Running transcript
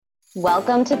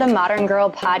Welcome to the Modern Girl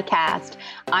Podcast.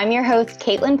 I'm your host,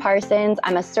 Caitlin Parsons.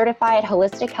 I'm a certified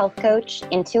holistic health coach,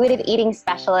 intuitive eating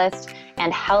specialist,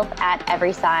 and health at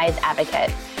every size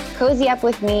advocate. Cozy up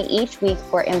with me each week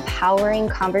for empowering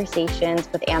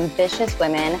conversations with ambitious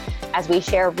women as we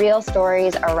share real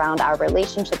stories around our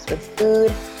relationships with food,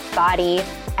 body,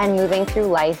 and moving through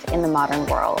life in the modern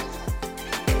world.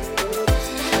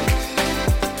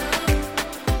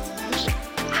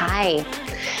 Hi.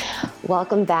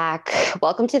 Welcome back.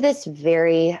 Welcome to this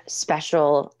very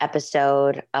special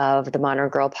episode of the Modern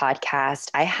Girl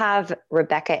Podcast. I have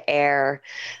Rebecca Eyre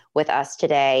with us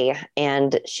today,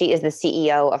 and she is the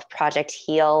CEO of Project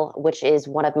Heal, which is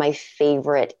one of my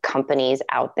favorite companies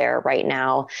out there right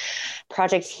now.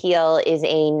 Project Heal is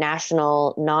a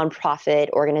national nonprofit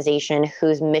organization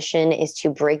whose mission is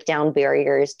to break down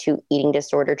barriers to eating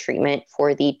disorder treatment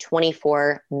for the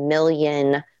 24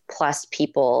 million plus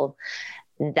people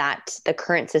that the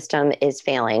current system is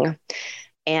failing.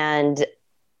 And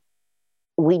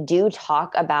we do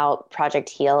talk about Project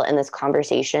Heal in this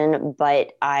conversation,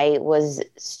 but I was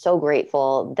so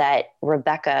grateful that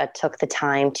Rebecca took the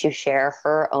time to share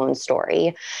her own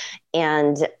story.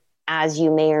 And as you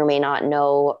may or may not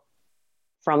know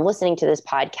from listening to this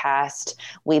podcast,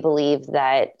 we believe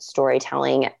that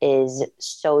storytelling is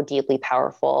so deeply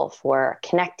powerful for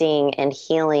connecting and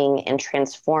healing and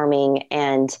transforming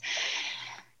and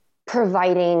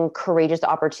providing courageous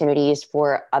opportunities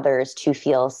for others to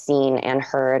feel seen and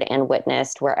heard and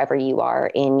witnessed wherever you are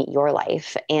in your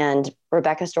life. And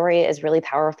Rebecca's story is really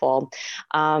powerful.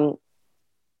 Let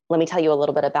me tell you a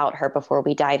little bit about her before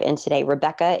we dive in today.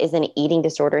 Rebecca is an eating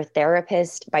disorder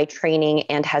therapist by training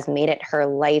and has made it her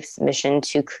life's mission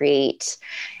to create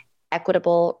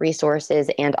equitable resources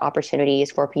and opportunities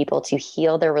for people to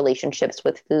heal their relationships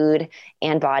with food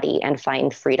and body and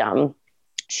find freedom.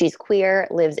 She's queer,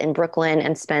 lives in Brooklyn,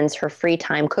 and spends her free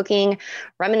time cooking,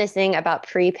 reminiscing about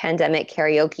pre-pandemic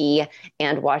karaoke,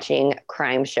 and watching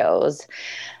crime shows.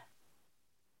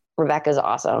 Rebecca's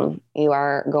awesome. You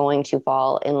are going to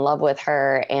fall in love with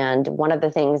her. And one of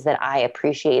the things that I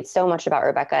appreciate so much about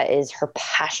Rebecca is her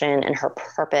passion and her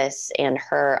purpose and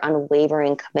her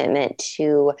unwavering commitment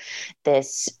to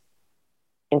this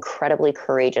incredibly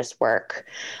courageous work.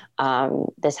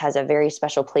 This has a very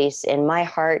special place in my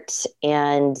heart,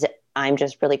 and I'm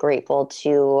just really grateful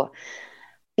to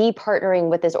be partnering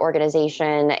with this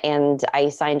organization. And I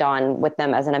signed on with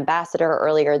them as an ambassador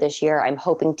earlier this year. I'm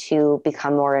hoping to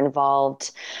become more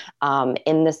involved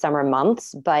in the summer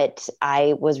months, but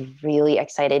I was really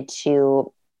excited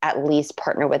to at least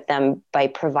partner with them by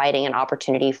providing an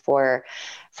opportunity for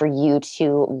you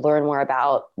to learn more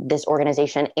about this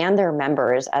organization and their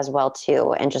members as well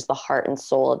too, and just the heart and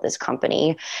soul of this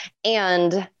company.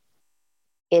 And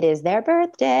it is their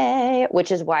birthday,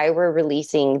 which is why we're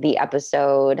releasing the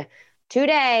episode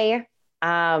today,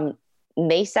 May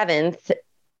 7th.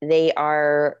 They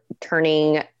are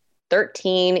turning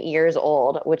 13 years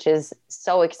old, which is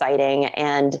so exciting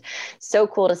and so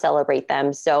cool to celebrate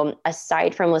them. So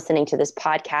aside from listening to this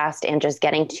podcast and just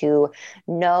getting to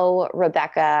know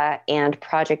Rebecca and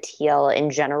Project Heal in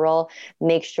general,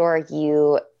 make sure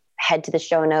you head to the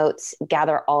show notes,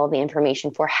 gather all of the information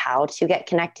for how to get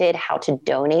connected, how to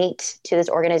donate to this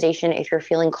organization if you're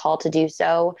feeling called to do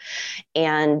so.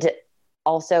 And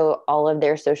also all of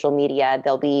their social media.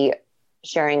 They'll be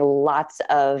sharing lots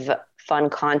of fun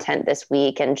content this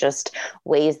week and just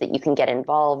ways that you can get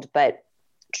involved. But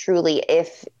truly,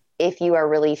 if you are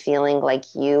really feeling like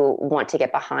you want to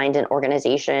get behind an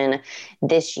organization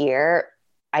this year,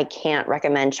 I can't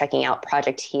recommend checking out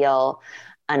Project Heal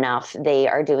enough. They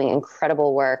are doing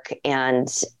incredible work and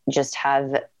just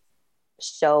have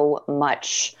so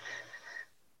much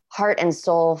heart and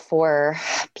soul for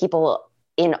people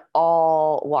in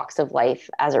all walks of life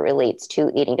as it relates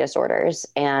to eating disorders.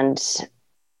 And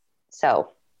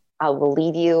so I will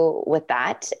leave you with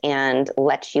that and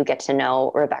let you get to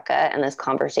know Rebecca and this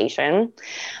conversation.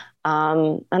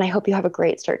 And I hope you have a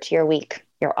great start to your week.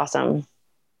 You're awesome.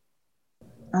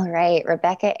 All right,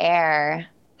 Rebecca Eyre.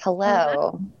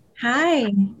 Hello.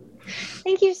 Hi.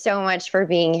 Thank you so much for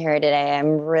being here today.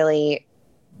 I'm really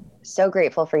so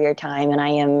grateful for your time, and I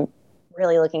am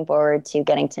really looking forward to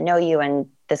getting to know you and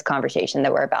this conversation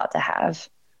that we're about to have.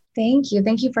 Thank you.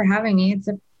 Thank you for having me. It's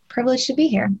a privilege to be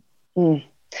here.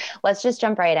 Let's just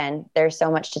jump right in. There's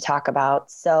so much to talk about.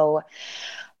 So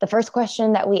the first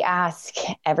question that we ask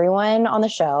everyone on the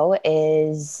show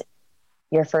is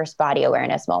your first body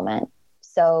awareness moment.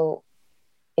 So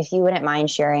if you wouldn't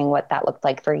mind sharing what that looked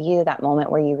like for you, that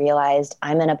moment where you realized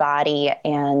I'm in a body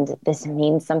and this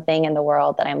means something in the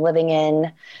world that I'm living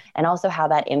in, and also how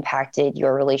that impacted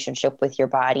your relationship with your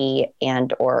body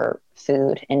and or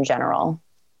food in general.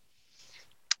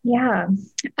 Yeah.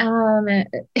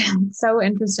 So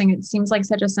interesting. It seems like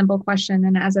such a simple question.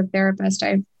 And as a therapist,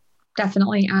 I've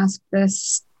definitely asked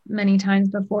this many times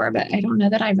before, but I don't know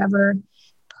that I've ever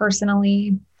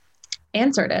personally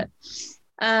answered it.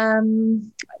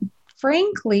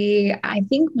 Frankly, I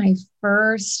think my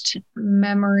first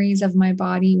memories of my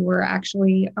body were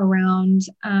actually around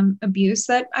abuse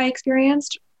that I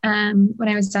experienced when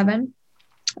I was 7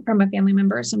 from a family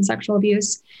member, some sexual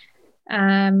abuse.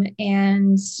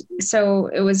 And so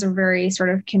it was a very sort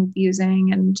of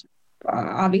confusing and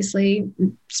obviously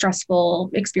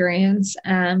stressful experience.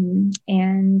 And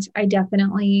I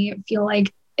definitely feel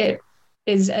like it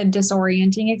is a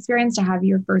disorienting experience to have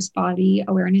your first body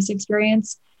awareness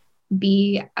experience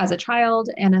be as a child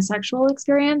and a sexual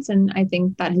experience. And I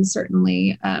think that has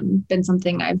certainly been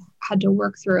something I've had to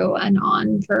work through and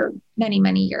on for many,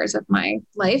 many years of my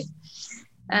life.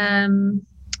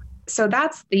 So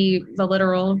that's the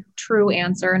literal true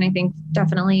answer. And I think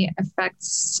definitely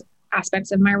affects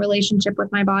aspects of my relationship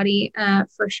with my body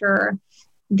for sure.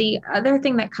 The other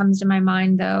thing that comes to my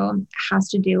mind, though, has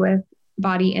to do with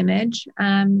body image.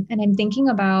 And I'm thinking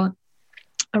about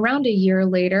around a year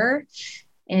later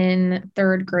in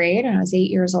 3rd grade, and I was 8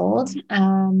 years old.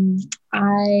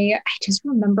 I just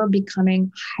remember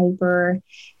becoming hyper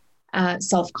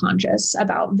self-conscious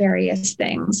about various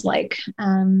things, like,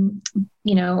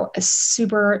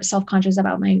 super self-conscious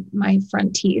about my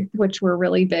front teeth, which were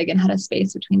really big and had a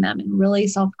space between them, and really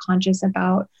self-conscious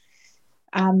about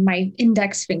my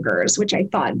index fingers, which I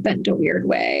thought bent a weird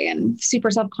way, and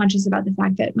super self-conscious about the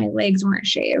fact that my legs weren't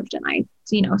shaved. And I,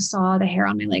 saw the hair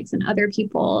on my legs, and other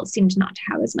people seemed not to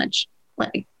have as much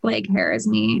leg hair as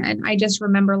me. And I just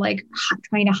remember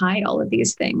trying to hide all of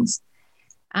these things.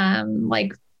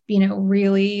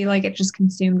 Really it just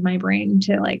consumed my brain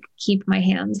to keep my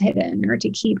hands hidden or to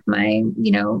keep my,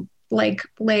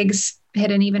 legs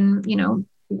hidden, even,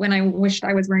 when I wished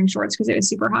I was wearing shorts because it was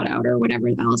super hot out or whatever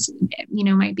else,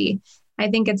 might be. I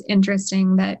think it's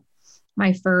interesting that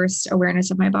my first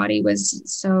awareness of my body was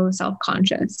so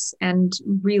self-conscious and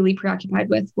really preoccupied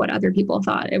with what other people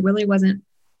thought. It really wasn't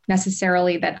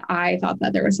necessarily that I thought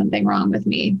that there was something wrong with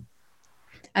me,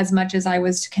 as much as I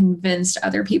was convinced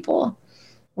other people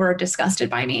were disgusted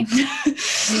by me.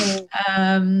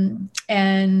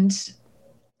 And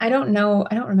I don't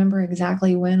remember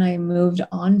exactly when I moved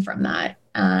on from that.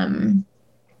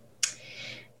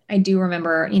 I do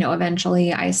remember,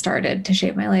 eventually I started to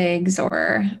shave my legs,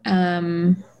 or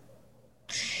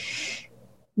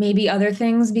maybe other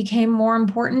things became more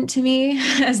important to me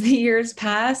as the years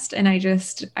passed. And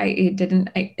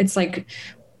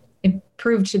it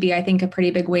proved to be, I think, a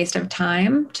pretty big waste of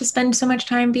time to spend so much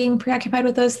time being preoccupied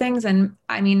with those things. And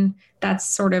I mean, that's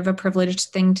sort of a privileged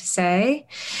thing to say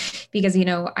because,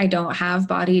 I don't have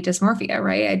body dysmorphia,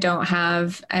 right? I don't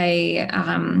have a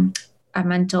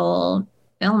mental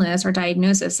illness or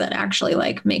diagnosis that actually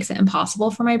makes it impossible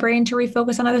for my brain to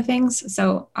refocus on other things.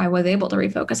 So I was able to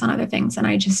refocus on other things. And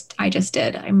I just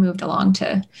did. I moved along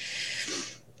to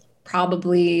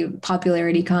probably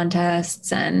popularity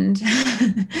contests and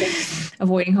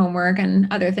avoiding homework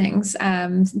and other things,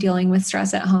 dealing with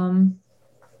stress at home.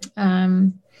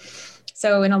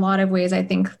 So in a lot of ways, I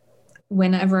think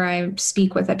whenever I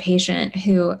speak with a patient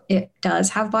who it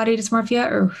does have body dysmorphia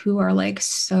or who are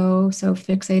so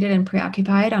fixated and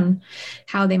preoccupied on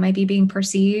how they might be being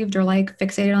perceived or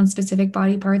fixated on specific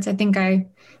body parts, I think I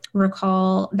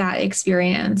recall that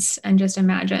experience and just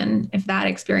imagine if that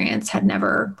experience had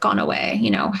never gone away,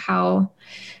 how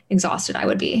exhausted I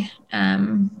would be.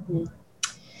 And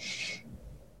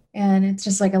it's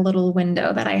just a little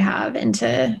window that I have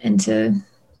into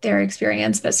their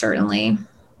experience, but certainly,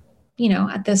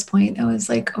 at this point, that was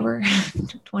over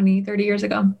 20, 30 years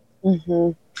ago.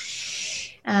 Mm-hmm.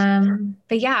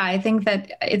 But yeah, I think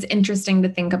that it's interesting to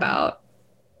think about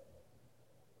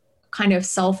kind of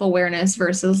self-awareness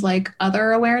versus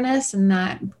other awareness, and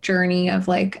that journey of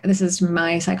this is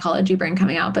my psychology brain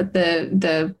coming out, but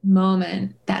the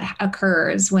moment that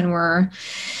occurs when we're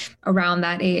around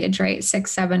that age, right?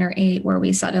 6, 7, or 8, where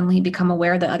we suddenly become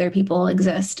aware that other people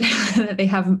exist, that they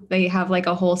have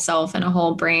a whole self and a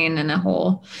whole brain and a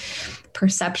whole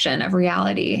perception of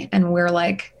reality. And we're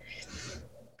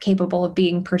capable of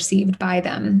being perceived by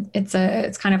them. It's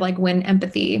kind of when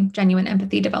genuine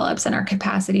empathy develops, and our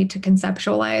capacity to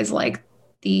conceptualize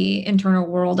the internal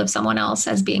world of someone else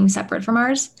as being separate from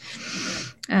ours.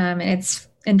 And it's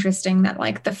interesting that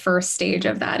like the first stage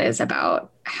of that is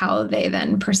about how they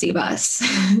then perceive us.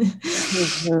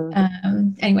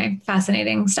 Anyway,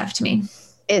 fascinating stuff to me.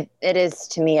 It is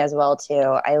to me as well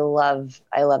too. I love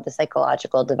the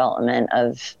psychological development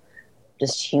of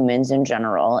just humans in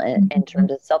general in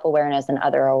terms of self-awareness and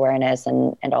other awareness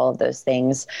and all of those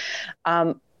things.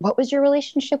 What was your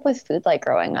relationship with food like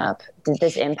growing up? Did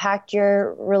this impact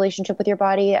your relationship with your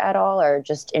body at all, or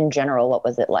just in general, what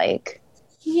was it like?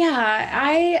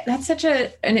 Yeah, that's such an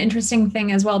interesting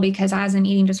thing as well, because as an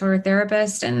eating disorder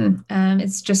therapist, and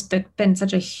it's just been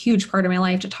such a huge part of my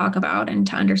life to talk about and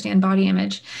to understand body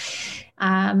image.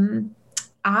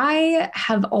 I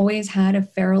have always had a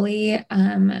fairly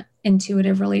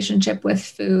intuitive relationship with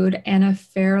food and a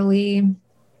fairly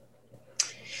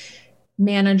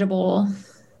manageable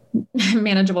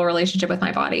relationship with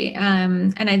my body.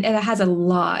 And it has a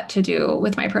lot to do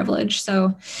with my privilege.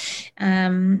 So,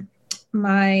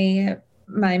 my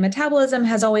metabolism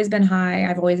has always been high.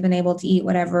 I've always been able to eat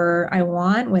whatever I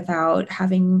want without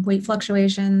having weight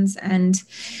fluctuations. And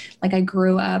like, I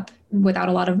grew up without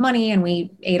a lot of money, and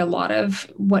we ate a lot of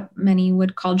what many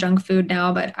would call junk food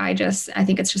now, but I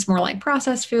think it's just more like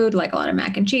processed food, like a lot of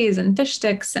mac and cheese and fish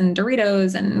sticks and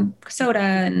Doritos and soda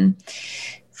and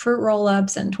fruit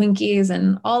roll-ups and Twinkies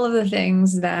and all of the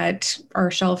things that are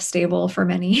shelf stable for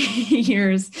many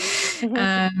years.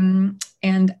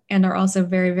 And are also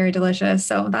very, very delicious.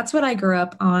 So that's what I grew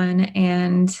up on.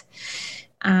 And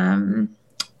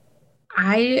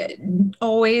I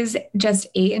always just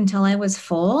ate until I was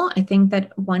full. I think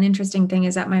that one interesting thing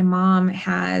is that my mom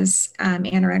has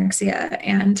anorexia.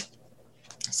 And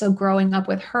so growing up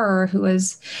with her, who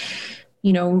was,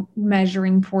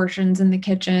 measuring portions in the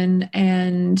kitchen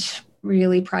and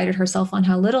really prided herself on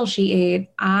how little she ate,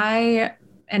 I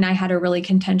had a really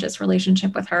contentious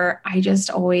relationship with her. I just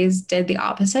always did the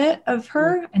opposite of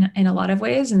her in a lot of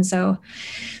ways. And so,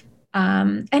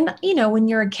 when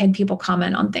you're a kid, people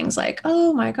comment on things like,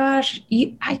 oh my gosh,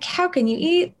 how can you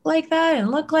eat like that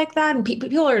and look like that? And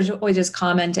people are always just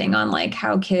commenting on like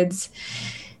how kids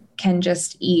can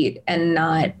just eat and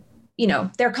not,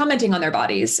 they're commenting on their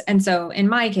bodies. And so in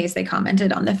my case, they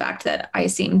commented on the fact that I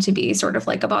seem to be sort of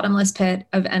like a bottomless pit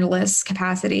of endless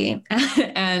capacity.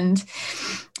 And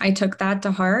I took that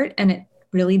to heart, and it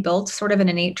really built sort of an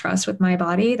innate trust with my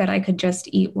body that I could just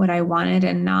eat what I wanted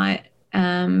and not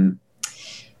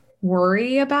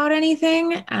worry about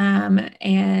anything.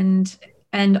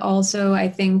 And also, I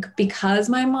think because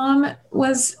my mom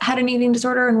had an eating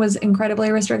disorder and was incredibly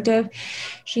restrictive,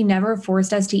 she never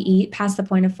forced us to eat past the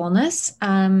point of fullness.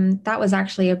 That was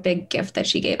actually a big gift that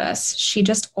she gave us. She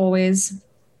just always,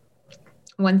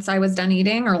 once I was done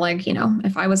eating, or like,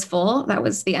 if I was full, that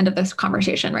was the end of this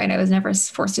conversation, right? I was never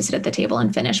forced to sit at the table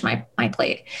and finish my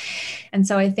plate. And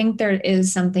so I think there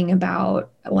is something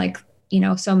about like,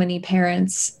 so many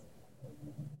parents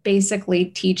basically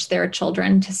teach their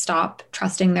children to stop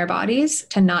trusting their bodies,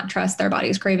 to not trust their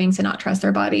body's cravings, to not trust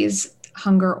their body's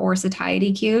hunger or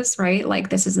satiety cues, right? Like,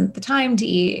 this isn't the time to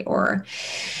eat, or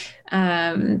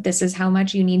this is how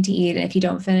much you need to eat. And if you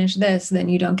don't finish this, then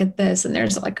you don't get this. And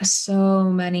there's like so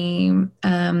many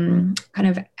kind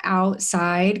of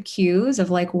outside cues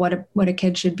of like what a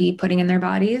kid should be putting in their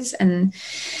bodies, and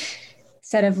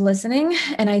instead of listening.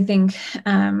 And I think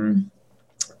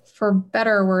for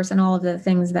better or worse, and all of the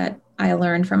things that I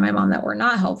learned from my mom that were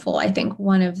not helpful, I think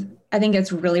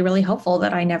it's really, really helpful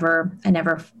that I never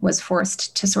was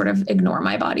forced to sort of ignore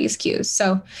my body's cues.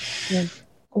 So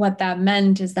what that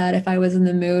meant is that if I was in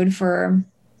the mood for,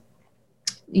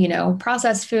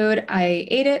 processed food, I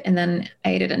ate it, and then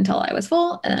I ate it until I was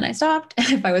full, and then I stopped.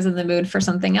 If I was in the mood for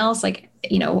something else, like,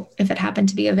 if it happened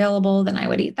to be available, then I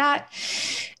would eat that.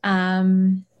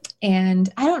 And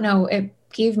I don't know, it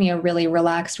gave me a really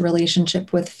relaxed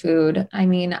relationship with food. I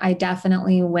mean, I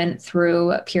definitely went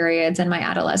through periods in my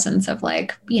adolescence of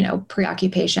like,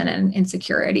 preoccupation and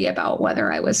insecurity about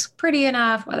whether I was pretty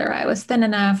enough, whether I was thin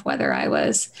enough, whether I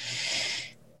was,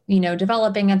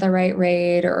 developing at the right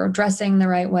rate, or dressing the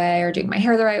right way, or doing my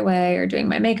hair the right way, or doing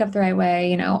my makeup the right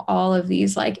way, all of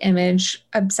these like image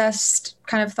obsessed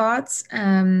kind of thoughts,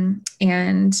 and,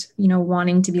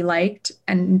 wanting to be liked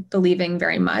and believing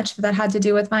very much that had to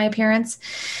do with my appearance.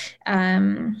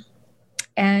 And,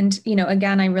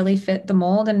 again, I really fit the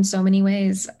mold in so many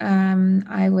ways.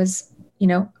 I was,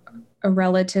 a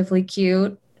relatively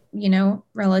cute,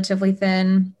 relatively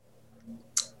thin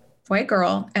white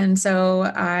girl. And so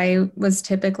I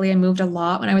moved a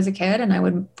lot when I was a kid, and I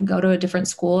would go to a different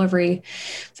school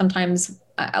sometimes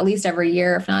at least every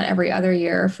year, if not every other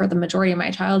year, for the majority of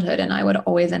my childhood. And I would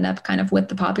always end up kind of with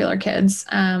the popular kids.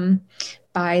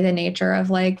 by the nature of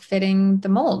like fitting the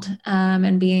mold,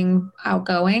 and being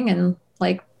outgoing, and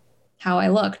like how I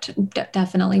looked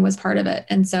definitely was part of it.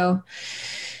 And so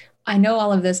I know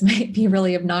all of this might be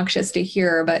really obnoxious to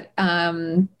hear, but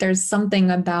there's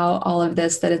something about all of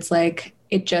this that it's like,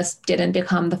 it just didn't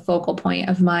become the focal point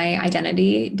of my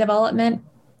identity development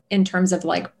in terms of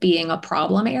like being a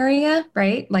problem area,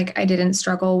 right? Like I didn't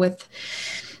struggle with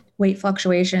weight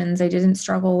fluctuations. I didn't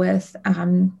struggle with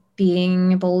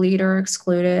being bullied or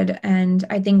excluded. And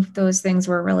I think those things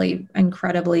were really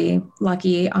incredibly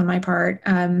lucky on my part.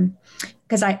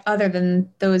 Because other than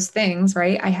those things,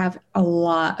 right, I have a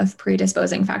lot of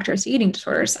predisposing factors to eating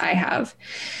disorders.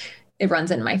 It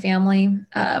runs in my family,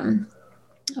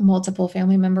 multiple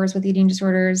family members with eating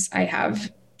disorders. I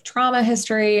have trauma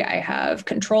history. I have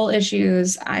control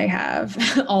issues. I have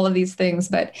all of these things,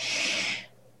 but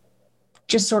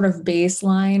just sort of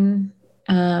baseline,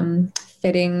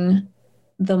 fitting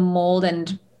the mold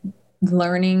and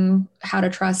learning how to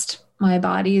trust my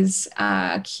body's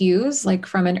cues, like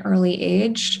from an early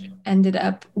age, ended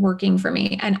up working for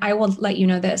me. And I will let you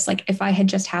know this, like if I had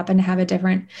just happened to have a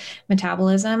different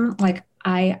metabolism, like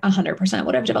I 100%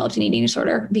 would have developed an eating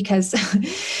disorder, because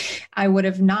I would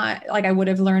have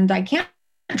learned I can't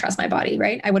trust my body,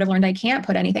 right? I would have learned I can't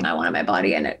put anything I want in my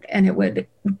body, and it would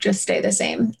just stay the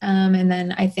same. And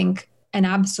then I think, and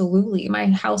absolutely, my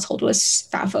household was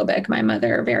fat phobic, my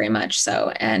mother very much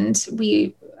so. And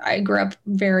I grew up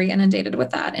very inundated with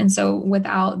that. And so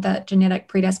without that genetic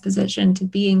predisposition to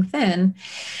being thin,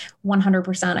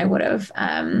 100% I would have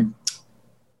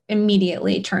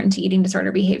immediately turned to eating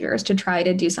disorder behaviors to try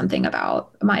to do something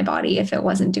about my body if it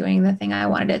wasn't doing the thing I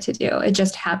wanted it to do. It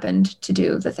just happened to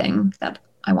do the thing that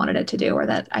I wanted it to do, or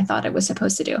that I thought it was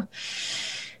supposed to do.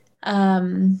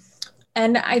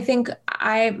 And I think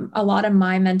a lot of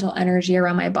my mental energy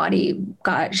around my body,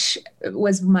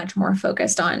 was much more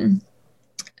focused on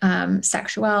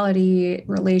sexuality,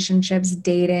 relationships,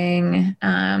 dating,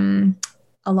 a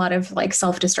lot of like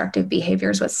self-destructive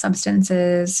behaviors with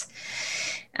substances,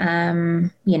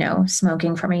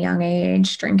 smoking from a young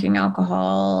age, drinking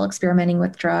alcohol, experimenting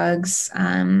with drugs,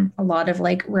 a lot of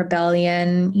like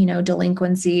rebellion,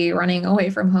 delinquency, running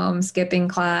away from home, skipping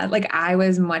class. Like I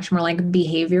was much more like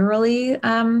behaviorally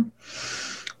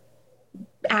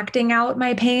acting out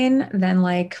my pain than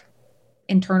like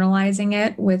internalizing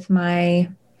it with my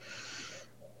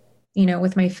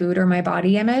food or my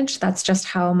body image. That's just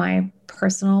how my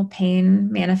personal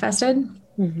pain manifested.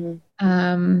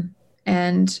 Mm-hmm.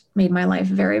 And made my life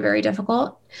very, very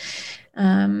difficult.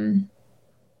 And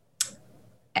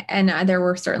there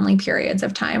were certainly periods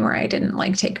of time where I didn't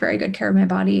like take very good care of my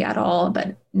body at all, but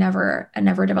I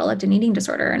never developed an eating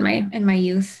disorder in my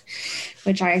youth,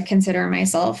 which I consider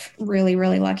myself really,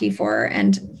 really lucky for.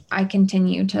 And I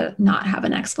continue to not have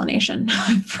an explanation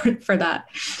for that.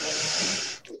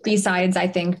 Besides, I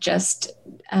think just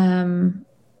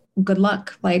good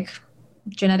luck, like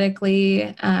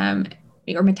genetically,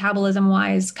 or metabolism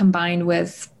wise, combined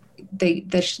with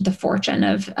the fortune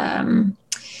of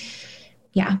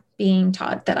being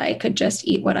taught that I could just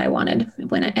eat what I wanted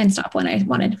and stop when I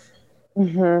wanted.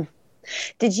 Mm-hmm.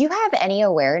 Did you have any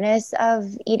awareness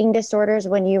of eating disorders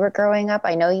when you were growing up?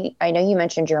 I know you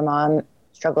mentioned your mom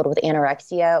struggled with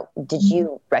anorexia. Did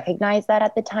you recognize that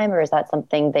at the time, or is that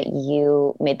something that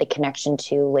you made the connection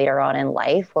to later on in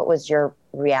life? What was your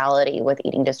reality with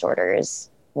eating disorders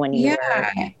when you were?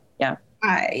 Yeah.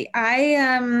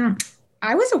 I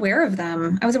was aware of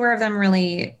them. I was aware of them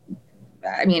really.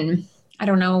 I mean, I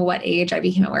don't know what age I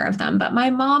became aware of them, but my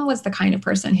mom was the kind of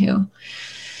person who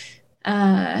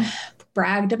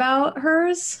bragged about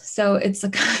hers. So it's a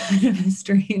kind of a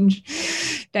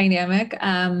strange dynamic.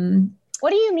 What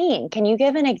do you mean? Can you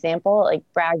give an example? Like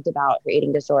bragged about her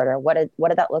eating disorder. What did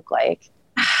that look like?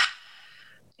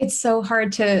 It's so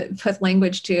hard to put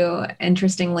language to,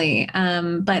 interestingly.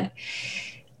 But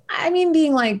I mean,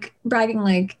 being like bragging,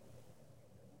 like,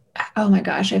 oh my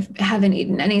gosh, I haven't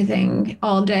eaten anything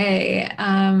all day.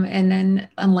 And then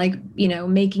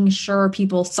making sure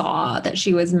people saw that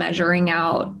she was measuring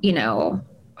out,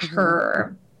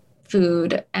 her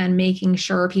food, and making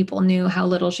sure people knew how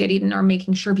little she had eaten, or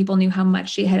making sure people knew how much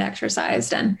she had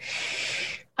exercised. And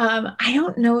I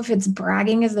don't know if it's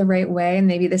bragging is the right way. And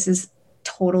maybe this is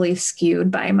totally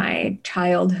skewed by my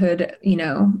childhood,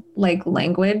 like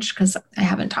language, because I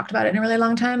haven't talked about it in a really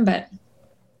long time. But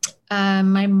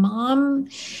my mom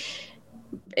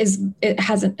has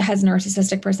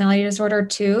narcissistic personality disorder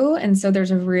too. And so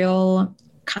there's a real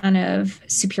kind of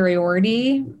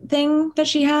superiority thing that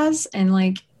she has, and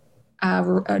like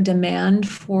a demand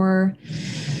for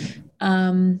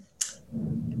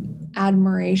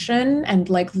admiration and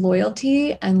like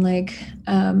loyalty and like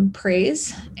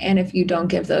praise. And if you don't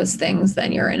give those things,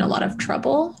 then you're in a lot of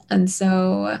trouble. And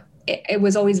so it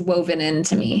was always woven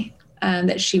into me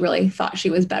that she really thought she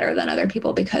was better than other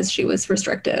people because she was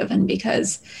restrictive and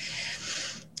because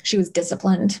she was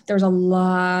disciplined. There's a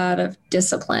lot of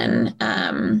discipline.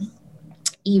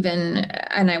 Even,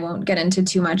 and I won't get into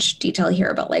too much detail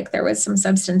here, but like there was some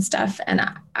substance stuff. And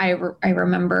I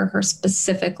remember her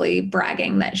specifically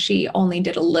bragging that she only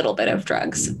did a little bit of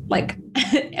drugs, like,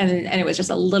 and it was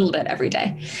just a little bit every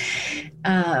day.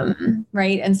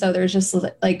 Right. And so there's just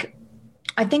like,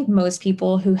 I think most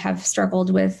people who have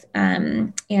struggled with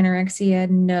anorexia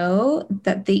know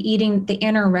that the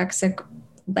anorexic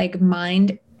like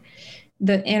mind,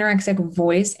 the anorexic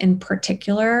voice in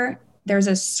particular, there's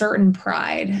a certain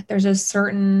pride, there's a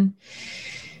certain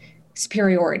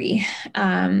superiority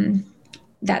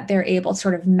that they're able to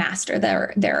sort of master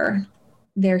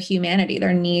their humanity,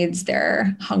 their needs,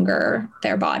 their hunger,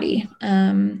 their body.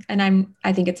 And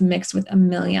I think it's mixed with a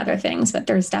million other things, but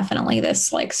there's definitely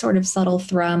this like sort of subtle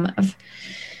thrum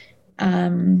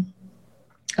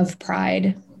of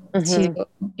pride to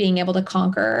being able to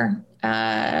conquer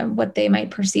what they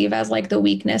might perceive as like the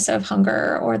weakness of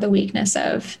hunger or the weakness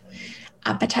of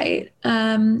appetite.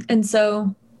 And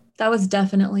so that was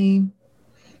definitely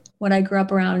what I grew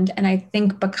up around. And I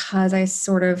think because I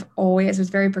sort of always was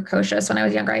very precocious when I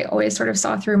was younger, I always sort of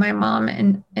saw through my mom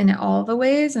in all the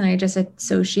ways. And I just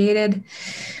associated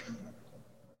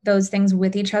those things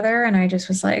with each other. And I just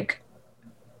was like,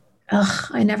 ugh,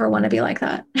 I never want to be like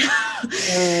that.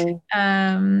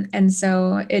 And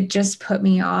so it just put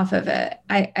me off of it.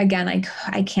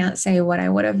 I can't say what I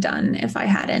would have done if I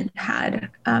hadn't had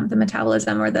the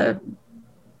metabolism or the,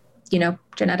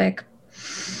 genetic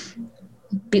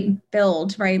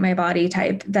build, right? My body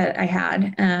type that I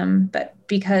had. But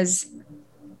because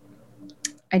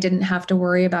I didn't have to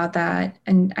worry about that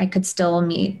and I could still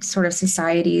meet sort of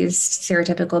society's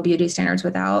stereotypical beauty standards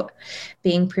without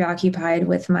being preoccupied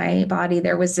with my body.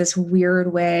 There was this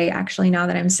weird way, actually, now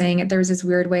that I'm saying it, there was this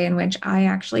weird way in which I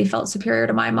actually felt superior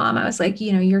to my mom. I was like,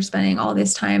 you're spending all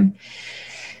this time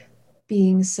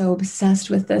being so obsessed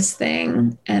with this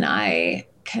thing and I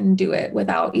can do it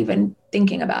without even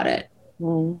thinking about it.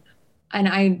 And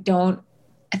I don't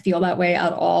feel that way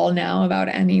at all now about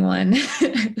anyone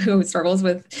who struggles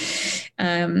with,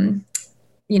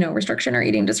 restriction or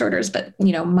eating disorders. But,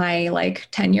 my like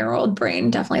 10-year-old brain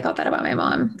definitely thought that about my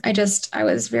mom. I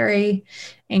was very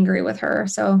angry with her.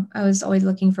 So I was always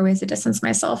looking for ways to distance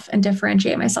myself and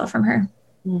differentiate myself from her.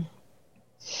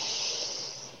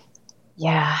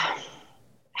 Yeah.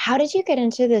 How did you get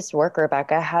into this work,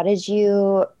 Rebecca? How did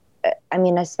you,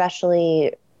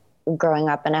 especially growing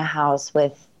up in a house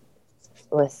with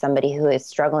somebody who is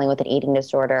struggling with an eating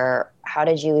disorder, how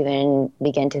did you even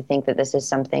begin to think that this is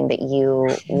something that you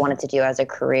wanted to do as a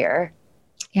career?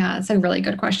 Yeah, it's a really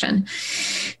good question.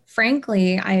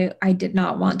 Frankly, I did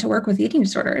not want to work with eating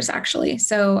disorders, actually.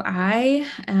 So I,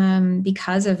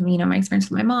 because of, my experience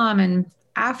with my mom, and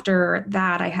after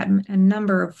that, I had a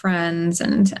number of friends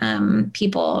and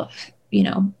people,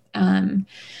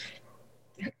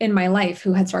 in my life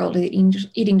who had struggled with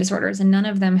eating disorders, and none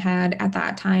of them had at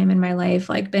that time in my life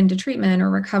like been to treatment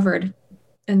or recovered.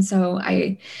 And so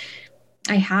I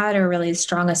had a really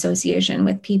strong association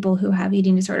with people who have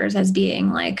eating disorders as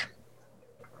being like,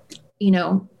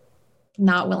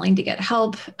 not willing to get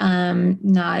help. I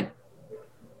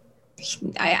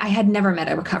had never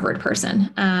met a recovered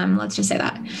person. Let's just say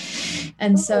that.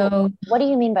 And so what do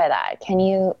you mean by that? Can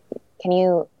you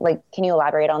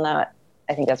elaborate on that?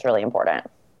 I think that's really important.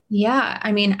 Yeah.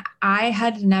 I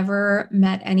had never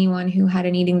met anyone who had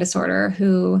an eating disorder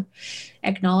who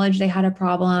acknowledged they had a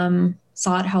problem,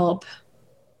 sought help,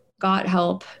 got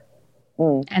help,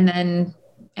 and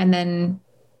then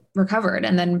recovered,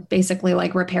 and then basically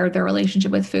like repaired their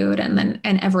relationship with food and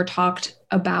ever talked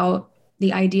about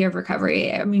the idea of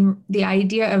recovery. The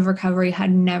idea of recovery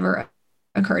had never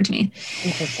occurred to me.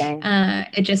 Interesting.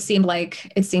 It just seemed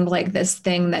like this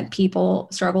thing that people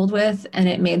struggled with, and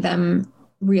it made them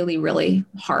really, really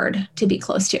hard to be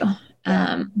close to.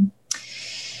 Yeah.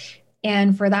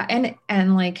 And for that,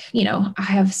 and like, I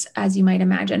have, as you might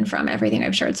imagine from everything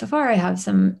I've shared so far, I have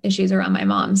some issues around my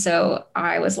mom. So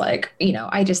I was like,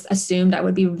 I just assumed I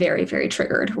would be very, very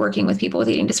triggered working with people with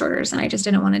eating disorders. And I just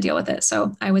didn't want to deal with it.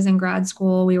 So I was in grad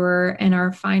school. We were in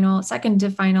our second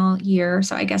to final year.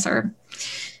 So I guess our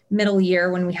middle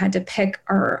year when we had to pick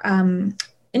our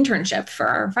internship for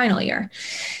our final year.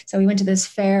 So we went to this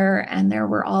fair, and there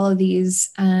were all of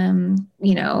these,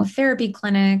 therapy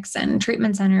clinics and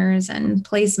treatment centers and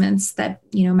placements that,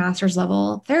 master's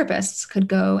level therapists could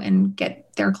go and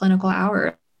get their clinical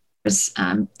hours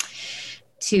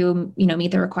to,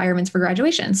 meet the requirements for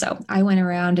graduation. So I went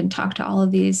around and talked to all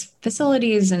of these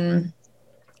facilities and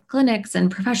clinics and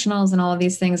professionals and all of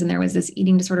these things. And there was this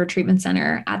eating disorder treatment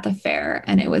center at the fair.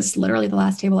 And it was literally the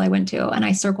last table I went to. And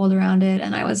I circled around it,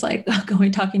 and I was like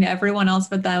talking to everyone else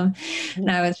but them. And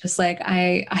I was just like,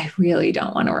 I really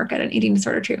don't want to work at an eating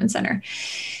disorder treatment center.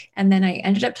 And then I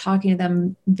ended up talking to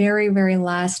them very, very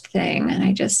last thing. And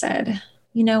I just said,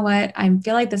 you know what, I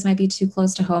feel like this might be too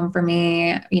close to home for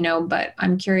me, but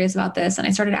I'm curious about this. And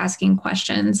I started asking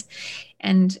questions,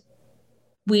 and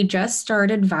we just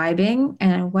started vibing.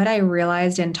 And what I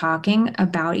realized in talking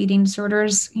about eating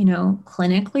disorders,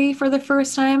 clinically for the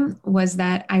first time, was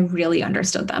that I really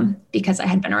understood them because I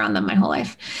had been around them my whole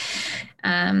life.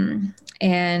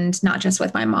 And not just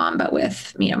with my mom, but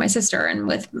with, my sister and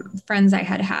with friends I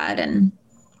had. And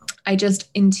I just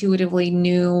intuitively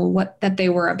knew that they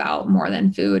were about more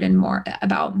than food and more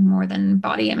than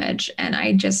body image. And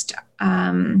I just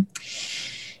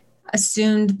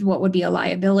assumed what would be a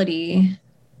liability.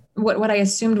 What I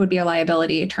assumed would be a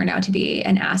liability turned out to be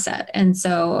an asset. And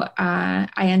so I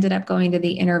ended up going to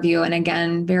the interview, and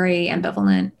again, very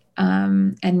ambivalent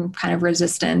and kind of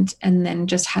resistant, and then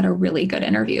just had a really good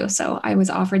interview. So I was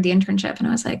offered the internship, and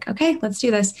I was like, okay, let's do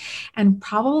this. And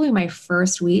probably my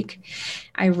first week,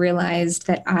 I realized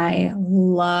that I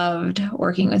loved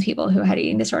working with people who had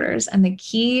eating disorders. And the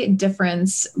key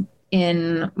difference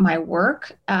in my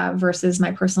work versus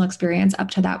my personal experience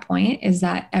up to that point is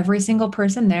that every single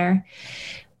person there,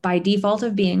 by default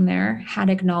of being there, had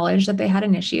acknowledged that they had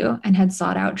an issue and had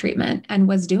sought out treatment and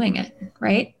was doing it,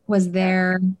 right? Was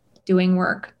there doing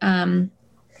work.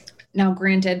 Now,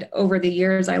 granted, over the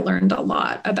years, I learned a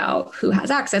lot about who has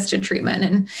access to treatment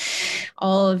and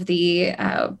all of the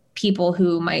people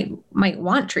who might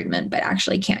want treatment, but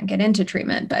actually can't get into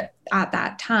treatment. But at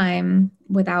that time,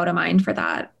 without a mind for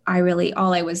that,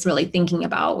 all I was really thinking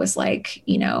about was like,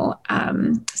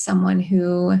 someone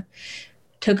who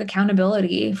took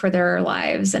accountability for their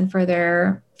lives and for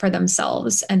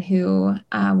themselves, and who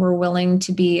were willing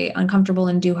to be uncomfortable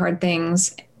and do hard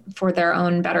things for their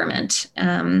own betterment.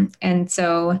 And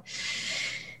so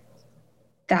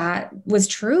that was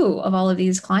true of all of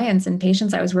these clients and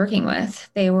patients I was working with.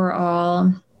 They were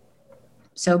all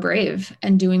so brave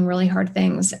and doing really hard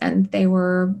things, and they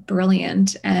were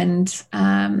brilliant. And,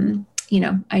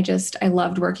 I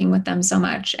loved working with them so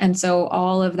much. And so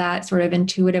all of that sort of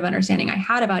intuitive understanding I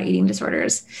had about eating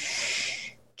disorders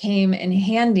came in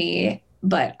handy,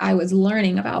 but I was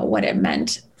learning about what it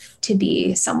meant to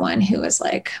be someone who was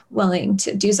like willing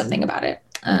to do something about it,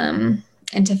 and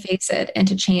to face it and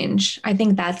to change. I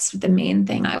think that's the main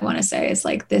thing I want to say, is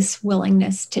like this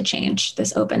willingness to change,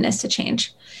 this openness to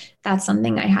change. That's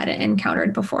something I hadn't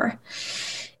encountered before.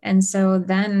 And so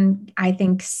then I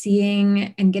think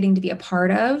seeing and getting to be a part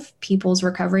of people's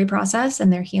recovery process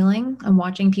and their healing, and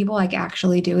watching people like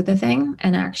actually do the thing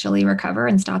and actually recover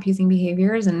and stop using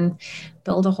behaviors and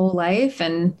build a whole life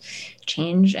and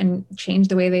change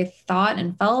the way they thought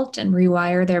and felt and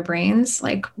rewire their brains,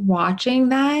 like watching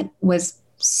that was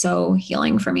so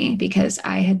healing for me, because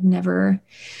I had never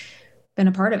been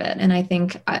a part of it. And I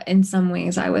think in some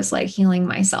ways I was like healing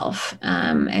myself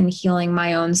and healing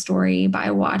my own story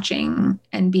by watching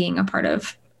and being a part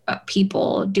of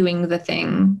people doing the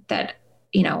thing that,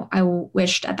 I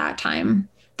wished at that time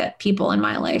that people in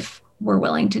my life were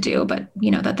willing to do, but,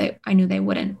 that I knew they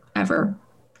wouldn't ever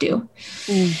do.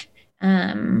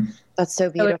 That's so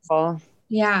beautiful.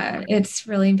 Yeah, it's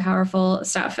really powerful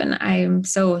stuff. And I'm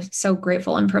so, so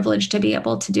grateful and privileged to be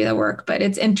able to do the work. But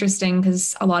it's interesting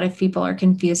because a lot of people are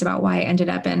confused about why I ended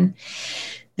up in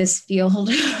this field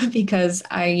because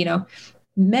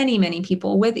many, many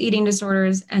people with eating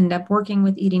disorders end up working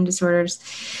with eating disorders.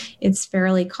 It's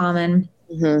fairly common.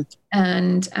 Mm-hmm.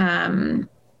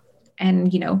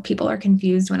 And people are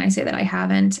confused when I say that I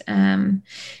haven't. And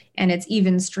it's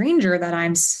even stranger that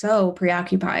I'm so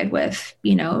preoccupied with,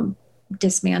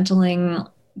 dismantling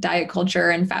diet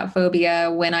culture and fat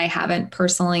phobia when I haven't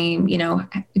personally,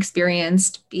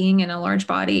 experienced being in a large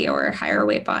body or a higher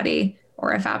weight body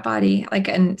or a fat body.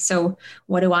 And so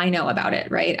what do I know about it?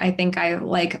 Right. I think I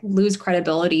lose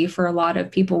credibility for a lot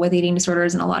of people with eating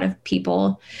disorders and a lot of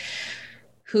people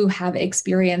who have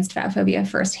experienced fat phobia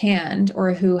firsthand,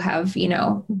 or who have,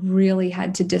 really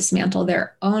had to dismantle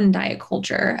their own diet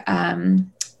culture.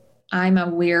 I'm a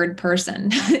weird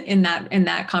person in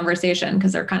that conversation,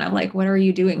 because they're kind of like, what are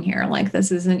you doing here? Like,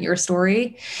 this isn't your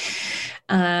story.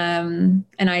 And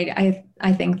I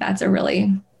think that's a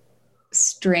really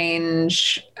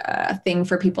strange thing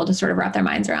for people to sort of wrap their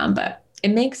minds around, but it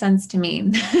makes sense to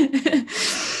me.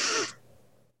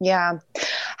 Yeah.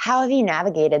 How have you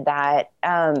navigated that?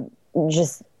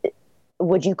 Just,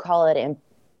 would you call it,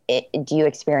 do you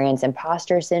experience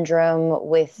imposter syndrome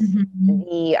with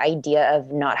the idea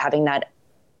of not having that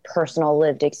personal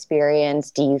lived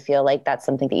experience? Do you feel like that's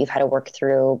something that you've had to work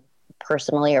through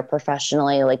personally or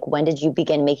professionally? Like, when did you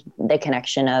begin making the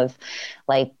connection of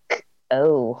like,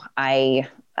 oh, I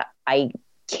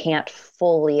can't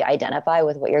fully identify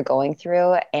with what you're going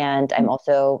through, and I'm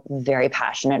also very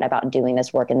passionate about doing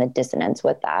this work, and the dissonance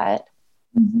with that?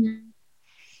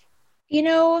 You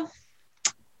know,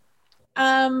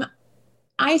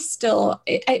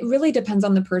 it really depends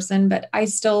on the person, but I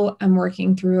still am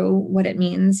working through what it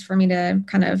means for me to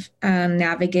kind of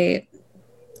navigate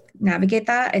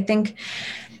that. I think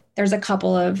there's a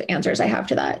couple of answers I have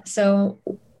to that. So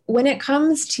when it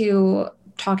comes to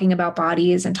talking about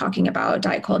bodies and talking about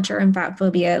diet culture and fat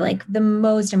phobia, like the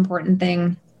most important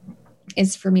thing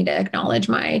is for me to acknowledge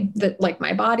my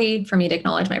body, for me to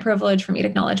acknowledge my privilege, for me to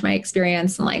acknowledge my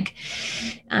experience, and like,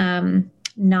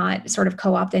 not sort of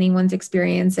co-opt anyone's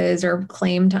experiences or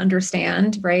claim to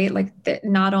understand, right? Like, that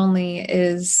not only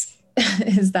is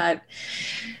that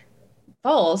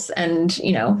false, and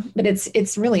but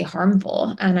it's really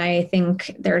harmful. And I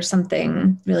think there's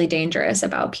something really dangerous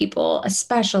about people,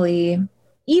 especially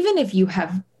even if you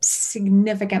have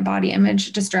significant body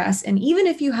image distress, and even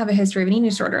if you have a history of an eating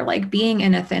disorder, like being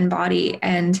in a thin body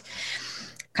and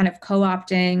kind of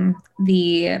co-opting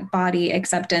the body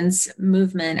acceptance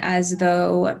movement as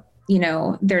though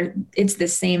it's the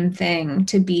same thing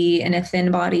to be in a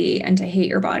thin body and to hate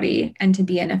your body, and to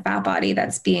be in a fat body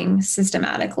that's being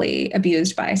systematically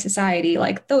abused by society.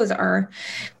 Like, those are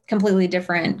completely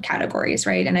different categories,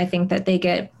 right? And I think that they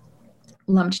get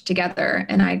lumped together,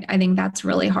 and I think that's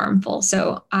really harmful.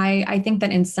 So I think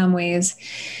that in some ways,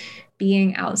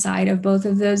 being outside of both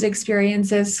of those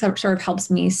experiences sort of helps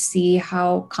me see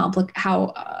how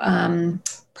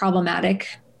problematic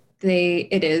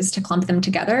it is to clump them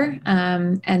together.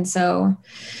 And so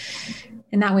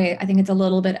in that way, I think it's a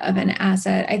little bit of an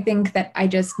asset. I think that I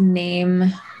just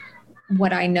name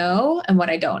what I know and what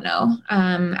I don't know,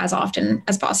 as often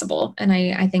as possible. And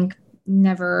I think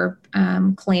never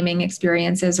claiming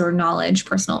experiences or knowledge,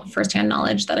 personal firsthand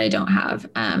knowledge that I don't have,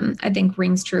 I think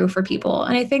rings true for people.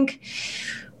 And I think,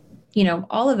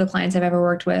 all of the clients I've ever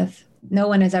worked with, no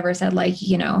one has ever said like,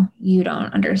 you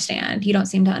don't understand. You don't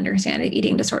seem to understand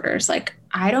eating disorders. Like,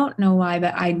 I don't know why,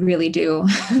 but I really do.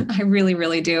 I really,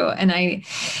 really do. And I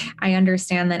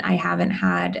understand that I haven't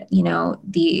had,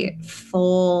 the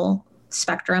full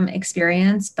spectrum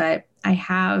experience, but I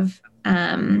have,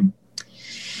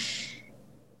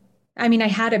 I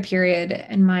had a period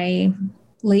in my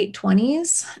late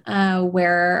 20s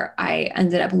where I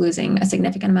ended up losing a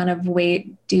significant amount of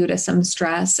weight due to some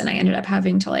stress. And I ended up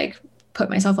having to like put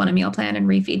myself on a meal plan and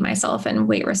refeed myself and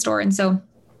weight restore. And so,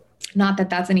 not that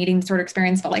that's an eating disorder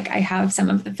experience, but like, I have some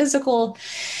of the physical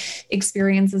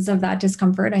experiences of that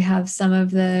discomfort. I have some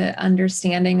of the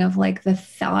understanding of like the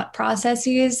thought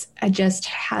processes. I just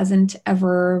hasn't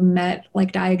ever met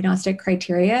like diagnostic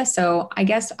criteria. So I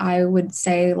guess I would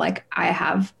say like, I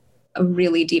have a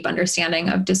really deep understanding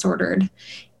of disordered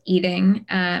eating.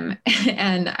 And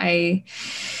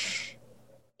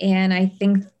I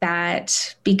think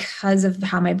that because of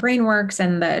how my brain works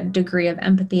and the degree of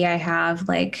empathy I have,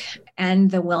 like,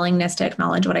 and the willingness to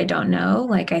acknowledge what I don't know,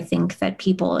 like, I think that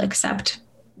people accept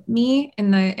me in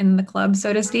the club,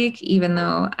 so to speak, even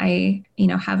though I,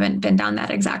 haven't been down that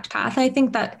exact path. I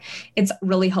think that it's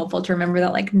really helpful to remember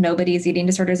that like nobody's eating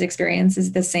disorders experience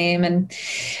is the same. And,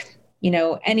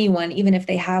 anyone, even if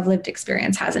they have lived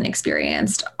experience, hasn't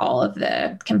experienced all of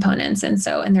the components. And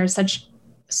there's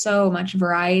so much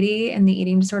variety in the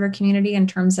eating disorder community in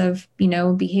terms of,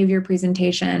 behavior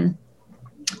presentation,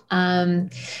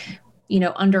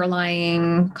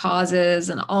 underlying causes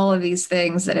and all of these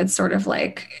things, that it's sort of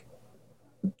like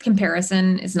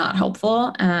comparison is not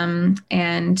helpful.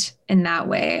 And in that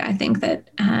way, I think that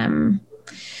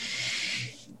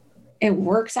it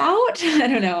works out. I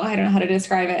don't know how to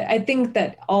describe it. I think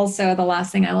that also the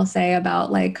last thing I will say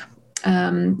about like,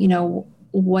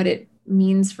 what it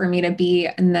means for me to be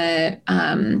in the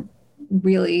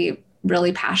really,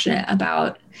 really passionate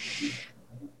about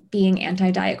being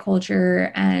anti-diet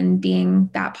culture and being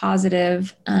that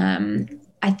positive.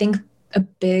 I think a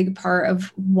big part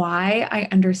of why I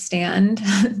understand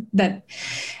that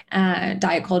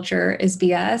diet culture is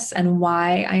BS, and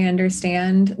why I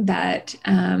understand that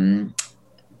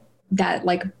that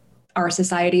like our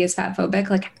society is fat phobic,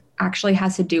 like actually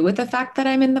has to do with the fact that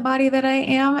I'm in the body that I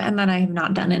am and that I have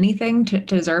not done anything to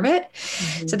deserve it.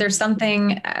 Mm-hmm. So there's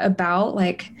something about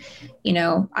like, you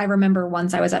know, I remember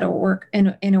once I was at a work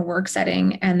in a work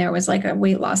setting, and there was like a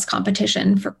weight loss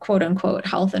competition for quote unquote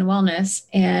health and wellness.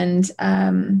 And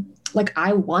like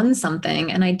I won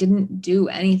something and I didn't do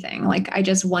anything. Like I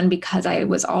just won because I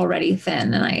was already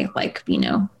thin, and I like, you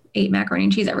know, ate macaroni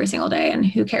and cheese every single day, and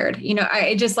who cared? You know,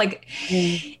 I just like,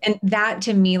 and that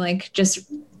to me, like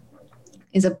just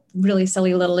is a really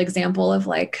silly little example of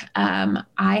like,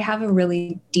 I have a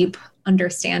really deep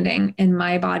understanding in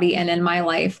my body and in my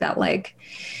life that like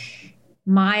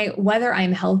whether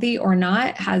I'm healthy or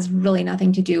not has really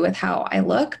nothing to do with how I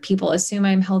look. People assume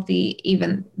I'm healthy,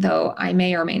 even though I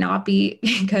may or may not be,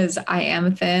 because I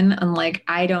am thin. And like,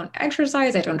 I don't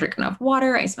exercise, I don't drink enough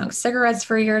water, I smoked cigarettes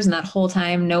for years. And that whole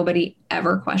time, nobody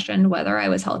ever questioned whether I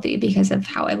was healthy because of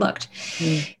how I looked.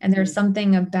 Mm-hmm. And there's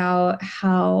something about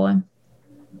how,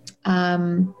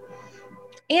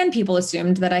 and people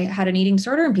assumed that I had an eating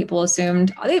disorder, and people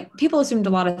assumed a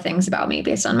lot of things about me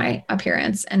based on my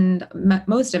appearance. And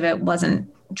most of it wasn't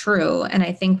true. And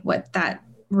I think what that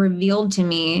revealed to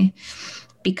me,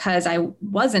 because I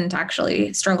wasn't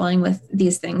actually struggling with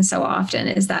these things so often,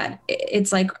 is that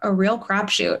it's like a real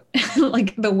crapshoot.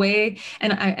 Like the way,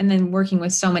 and then working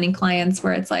with so many clients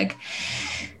where it's like,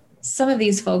 some of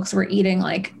these folks were eating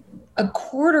like a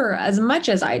quarter as much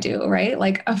as I do, right?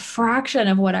 Like a fraction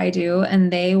of what I do.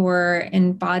 And they were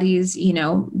in bodies, you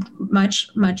know, much,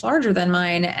 much larger than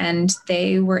mine. And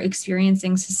they were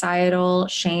experiencing societal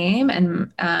shame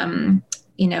and,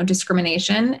 you know,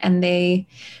 discrimination. And they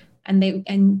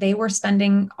were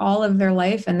spending all of their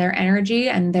life and their energy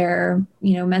and their,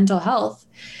 you know, mental health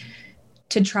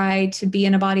to try to be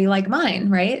in a body like mine,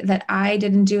 right? That I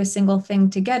didn't do a single thing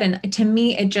to get. And to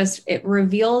me, it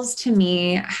reveals to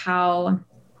me how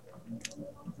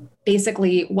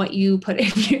basically what you put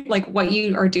in, like what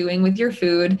you are doing with your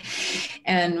food,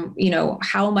 and, you know,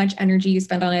 how much energy you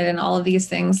spend on it and all of these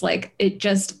things, like it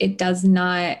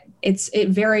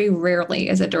very rarely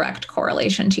is a direct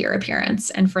correlation to your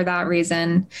appearance. And for that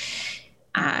reason,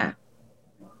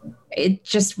 it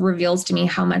just reveals to me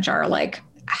how much our like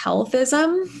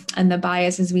healthism and the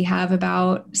biases we have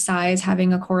about size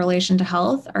having a correlation to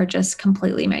health are just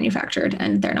completely manufactured,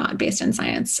 and they're not based in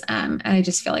science. And I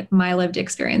just feel like my lived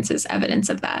experience is evidence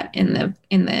of that in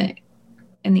the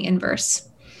inverse.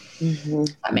 Mm-hmm.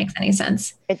 If that makes any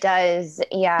sense. It does.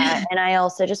 Yeah. And I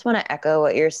also just want to echo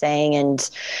what you're saying. And,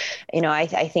 you know, I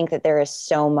think that there is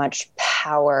so much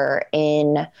power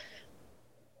in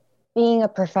being a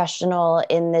professional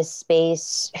in this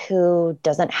space who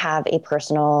doesn't have a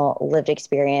personal lived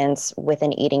experience with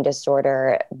an eating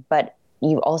disorder, but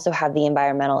you also have the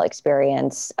environmental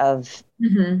experience of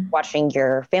watching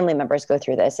your family members go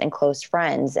through this and close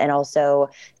friends. And also,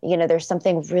 you know, there's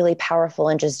something really powerful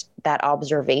in just that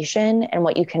observation and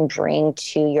what you can bring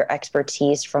to your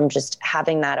expertise from just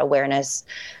having that awareness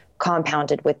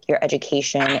compounded with your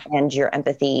education and your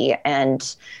empathy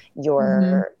and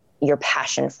your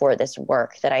passion for this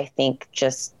work, that I think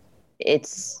just it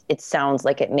sounds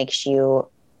like it makes you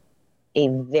a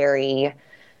very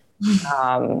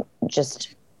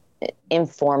just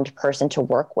informed person to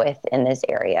work with in this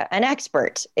area, an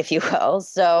expert, if you will.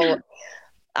 So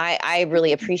I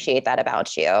really appreciate that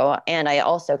about you. And I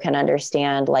also can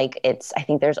understand, like, I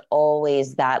think there's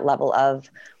always that level of,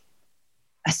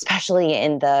 especially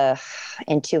in the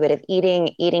intuitive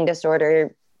eating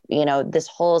disorder, you know, this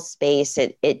whole space,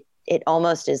 it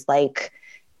almost is like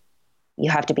you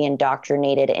have to be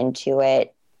indoctrinated into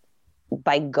it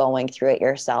by going through it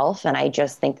yourself. And I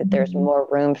just think that there's more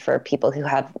room for people who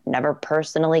have never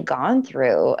personally gone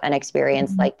through an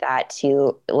experience like that,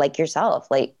 to, like yourself,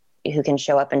 like, who can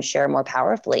show up and share more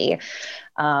powerfully.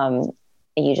 You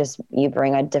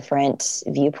bring a different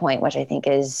viewpoint, which I think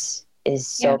is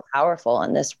so powerful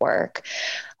in this work.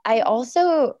 I'm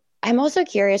also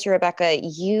curious, Rebecca,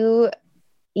 you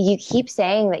keep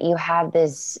saying that you have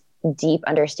this deep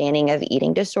understanding of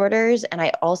eating disorders. And I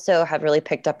also have really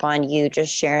picked up on you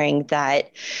just sharing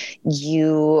that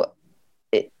you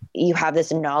have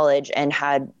this knowledge and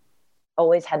had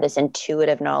always had this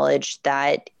intuitive knowledge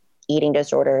that eating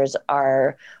disorders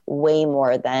are way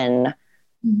more than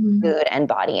food and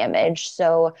body image.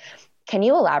 So can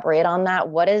you elaborate on that?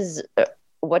 What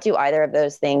do either of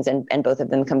those things and both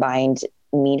of them combined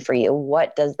mean for you?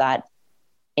 What does that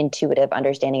intuitive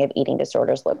understanding of eating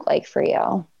disorders look like for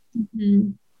you?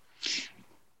 Mm-hmm.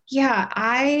 Yeah,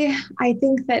 I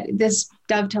think that this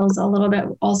dovetails a little bit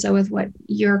also with what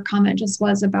your comment just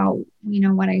was about,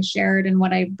 what I shared and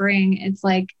what I bring. It's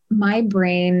like my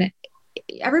brain,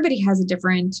 everybody has a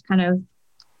different kind of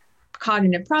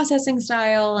cognitive processing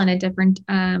style and a different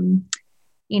I'm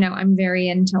very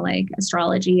into like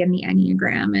astrology and the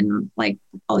Enneagram and like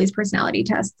all these personality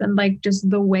tests and like just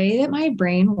the way that my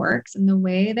brain works and the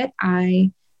way that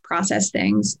I process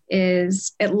things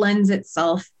is it lends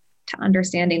itself to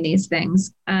understanding these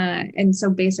things. And so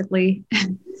basically,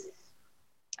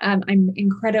 I'm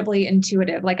incredibly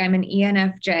intuitive. Like I'm an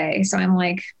ENFJ. So I'm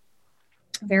like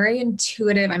very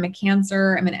intuitive. I'm a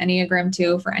Cancer. I'm an Enneagram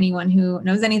 2 for anyone who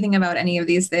knows anything about any of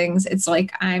these things. It's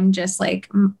like, I'm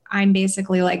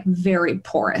basically like very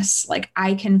porous. Like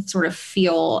I can sort of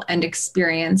feel and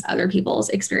experience other people's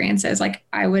experiences. Like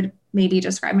I would maybe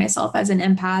describe myself as an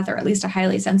empath or at least a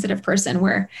highly sensitive person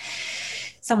where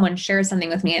someone shares something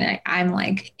with me and I'm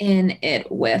like in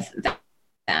it with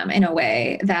them in a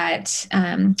way that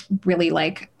really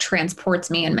like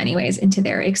transports me in many ways into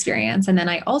their experience. And then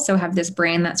I also have this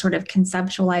brain that sort of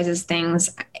conceptualizes things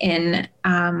in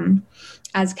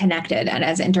as connected and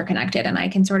as interconnected. And I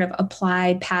can sort of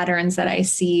apply patterns that I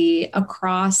see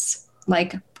across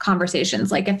like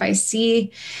conversations. Like if I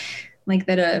see like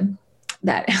that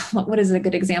what is a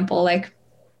good example? Like,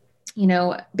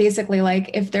 basically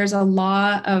like if there's a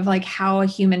law of like how a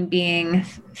human being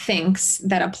thinks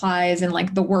that applies in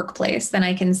like the workplace, then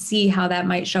I can see how that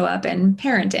might show up in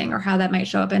parenting or how that might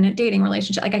show up in a dating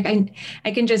relationship. Like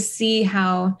I can just see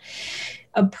how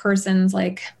a person's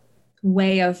like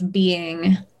way of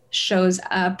being shows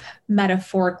up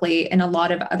metaphorically in a lot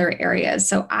of other areas.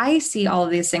 So I see all of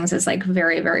these things as like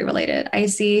very, very related. I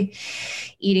see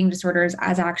eating disorders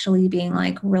as actually being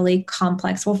like really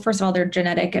complex. Well, first of all, they're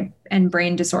genetic and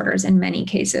brain disorders in many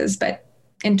cases, but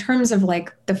in terms of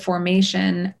like the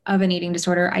formation of an eating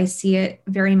disorder, I see it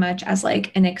very much as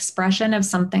like an expression of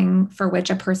something for which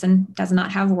a person does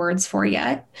not have words for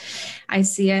yet. I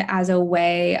see it as a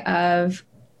way of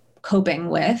coping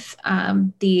with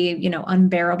the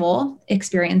unbearable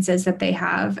experiences that they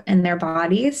have in their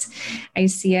bodies. I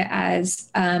see it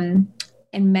as in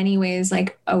many ways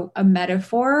like a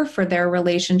metaphor for their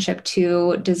relationship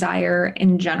to desire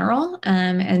in general,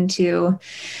 and to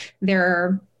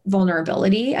their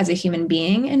vulnerability as a human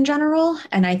being in general.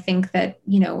 And I think that,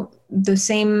 the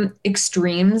same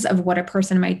extremes of what a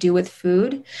person might do with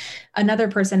food, another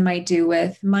person might do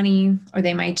with money, or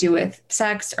they might do with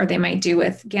sex, or they might do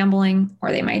with gambling,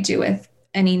 or they might do with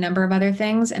any number of other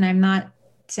things. And I'm not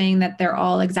saying that they're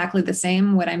all exactly the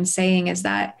same. What I'm saying is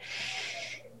that,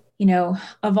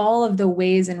 of all of the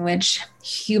ways in which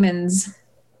humans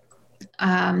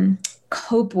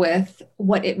cope with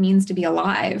what it means to be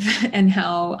alive and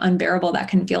how unbearable that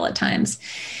can feel at times.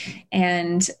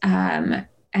 And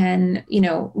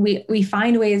we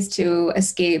find ways to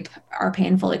escape our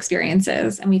painful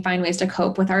experiences, and we find ways to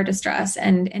cope with our distress.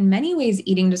 And in many ways,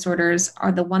 eating disorders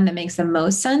are the one that makes the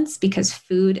most sense because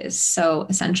food is so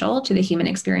essential to the human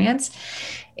experience.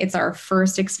 It's our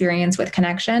first experience with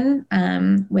connection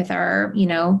with our,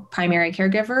 primary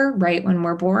caregiver right when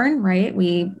we're born, right?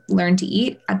 We learn to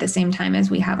eat at the same time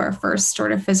as we have our first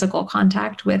sort of physical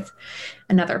contact with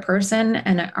another person,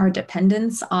 and our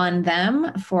dependence on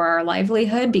them for our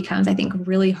livelihood becomes, I think,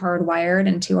 really hardwired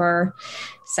into our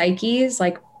psyches,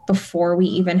 like before we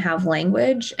even have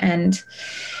language. And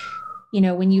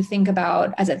when you think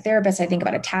about, as a therapist, I think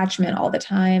about attachment all the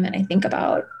time. And I think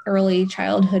about early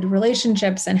childhood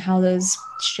relationships and how those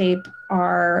shape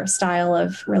our style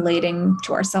of relating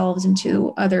to ourselves and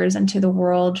to others and to the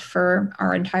world for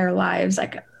our entire lives.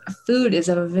 Like food is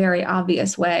a very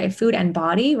obvious way. Food and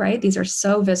body, right? These are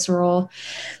so visceral.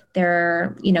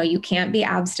 They're, you can't be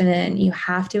abstinent. You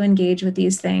have to engage with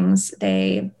these things.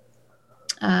 They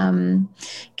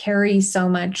carry so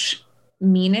much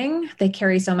meaning. They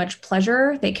carry so much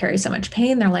pleasure. They carry so much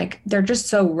pain. They're just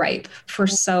so ripe for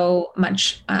so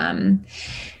much,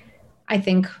 I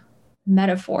think,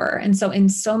 metaphor. And so in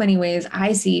so many ways,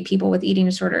 I see people with eating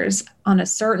disorders on a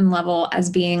certain level as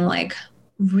being like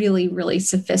really, really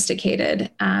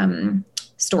sophisticated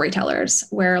storytellers,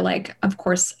 where like, of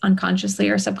course, unconsciously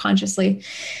or subconsciously,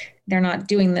 they're not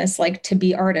doing this like to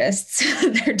be artists.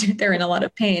 they're in a lot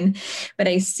of pain. But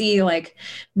I see like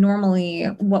normally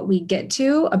what we get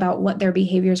to about what their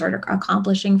behaviors are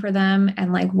accomplishing for them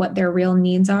and like what their real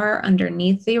needs are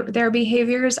underneath their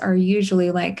behaviors are usually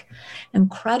like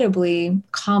incredibly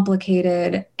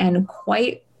complicated and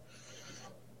quite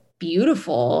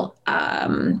beautiful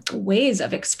ways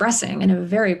of expressing in a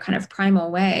very kind of primal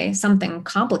way something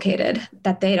complicated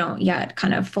that they don't yet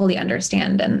kind of fully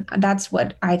understand. And that's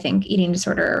what I think eating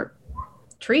disorder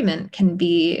treatment can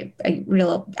be a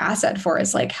real asset for,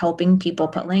 is like helping people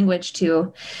put language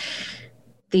to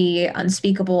the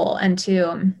unspeakable and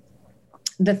to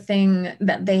the thing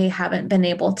that they haven't been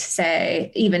able to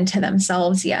say even to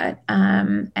themselves yet,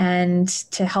 and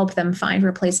to help them find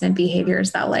replacement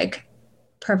behaviors that like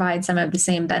provide some of the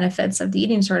same benefits of the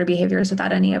eating disorder behaviors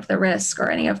without any of the risk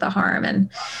or any of the harm, and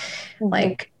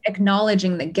like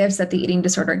acknowledging the gifts that the eating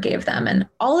disorder gave them. And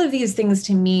all of these things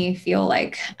to me feel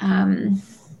like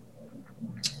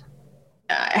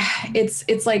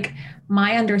it's like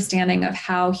my understanding of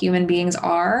how human beings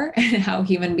are and how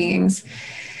human beings,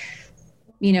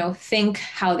 you know, think,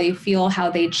 how they feel, how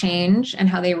they change, and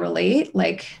how they relate.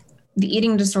 Like the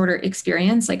eating disorder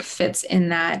experience like fits in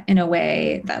that in a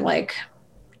way that like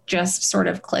just sort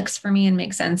of clicks for me and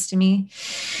makes sense to me.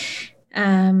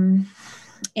 And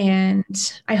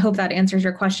I hope that answers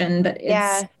your question, but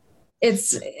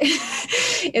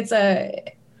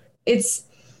it's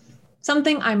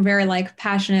something I'm very like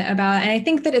passionate about. And I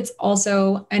think that it's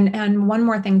also, and one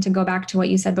more thing to go back to what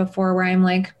you said before, where I'm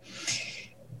like,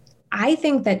 I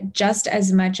think that just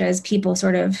as much as people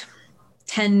sort of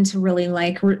tend to really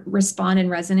like respond and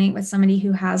resonate with somebody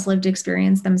who has lived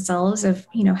experience themselves of,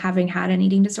 you know, having had an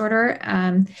eating disorder.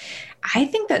 I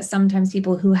think that sometimes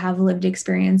people who have lived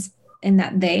experience in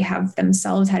that they have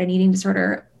themselves had an eating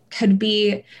disorder could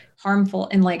be harmful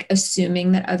in like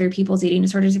assuming that other people's eating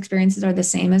disorders experiences are the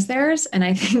same as theirs. And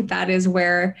I think that is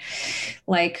where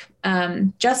like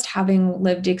just having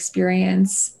lived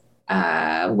experience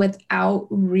without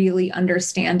really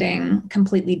understanding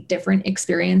completely different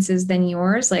experiences than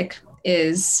yours, like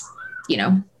is, you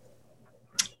know,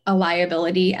 a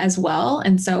liability as well.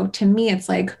 And so to me, it's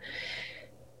like,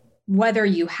 whether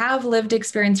you have lived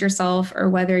experience yourself or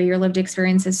whether your lived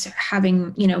experience is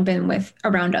having, you know, been with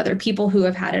around other people who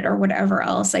have had it or whatever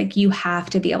else, like you have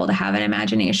to be able to have an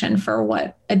imagination for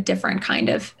what a different kind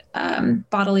of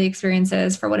bodily experience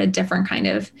is, for what a different kind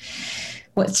of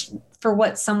for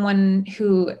what someone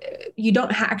who you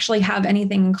don't actually have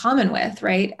anything in common with,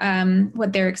 right?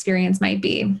 What their experience might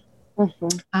be.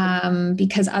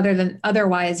 Because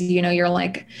otherwise, you know, you're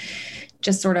like,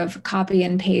 just sort of copy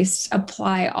and paste,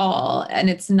 apply all, and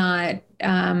it's not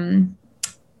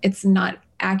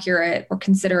accurate or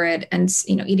considerate. And,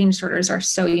 you know, eating disorders are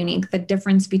so unique. The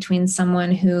difference between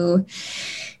someone who,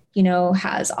 you know,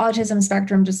 has autism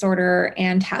spectrum disorder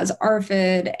and has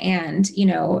ARFID and, you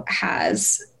know,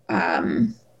 has,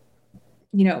 you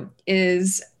know,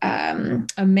 is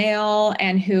a male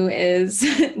and who is,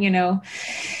 you know,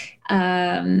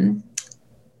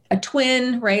 a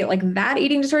twin, right? Like that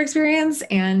eating disorder experience,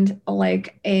 and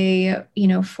like a, you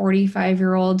know,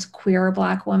 45-year-old queer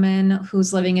Black woman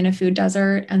who's living in a food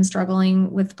desert and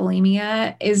struggling with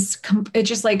bulimia it's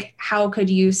just like, how could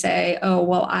you say, oh,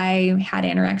 well, I had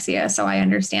anorexia, so I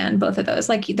understand both of those?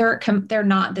 Like they're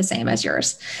not the same as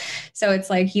yours. So it's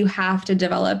like, you have to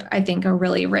develop, I think, a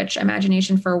really rich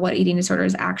imagination for what eating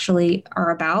disorders actually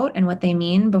are about and what they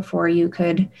mean before you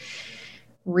could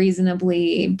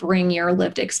reasonably bring your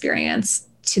lived experience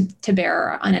to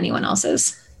bear on anyone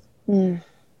else's. God,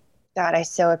 I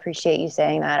so appreciate you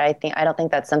saying that. I don't think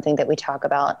that's something that we talk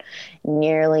about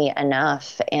nearly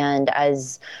enough. And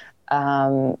as,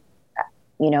 you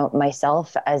know,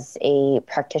 myself as a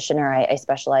practitioner, I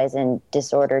specialize in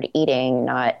disordered eating,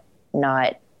 not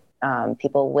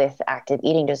people with active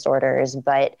eating disorders,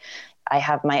 but I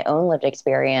have my own lived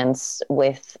experience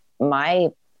with my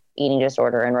eating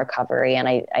disorder and recovery. And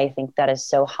I think that is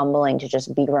so humbling to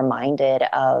just be reminded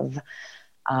of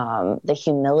the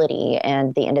humility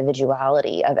and the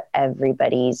individuality of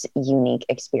everybody's unique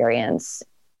experience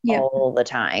all the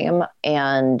time.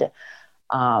 And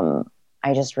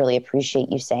I just really appreciate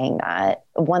you saying that.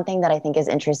 One thing that I think is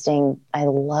interesting, I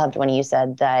loved when you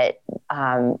said that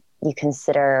you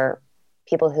consider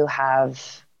people who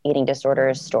have eating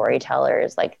disorders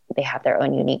storytellers, like they have their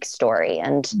own unique story.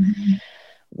 And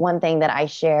one thing that I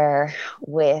share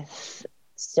with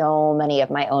so many of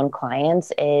my own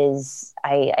clients is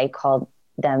I call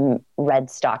them red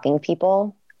stocking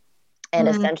people. And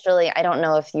essentially, I don't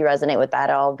know if you resonate with that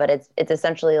at all, but it's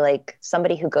essentially like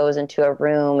somebody who goes into a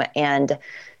room and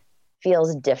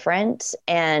feels different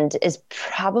and is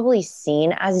probably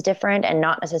seen as different, and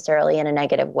not necessarily in a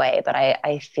negative way. But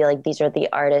I feel like these are the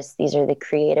artists, these are the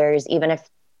creators, even if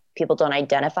people don't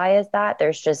identify as that,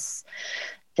 there's just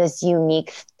this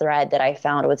unique thread that I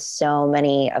found with so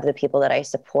many of the people that I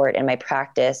support in my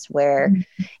practice, where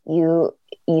you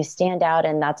stand out.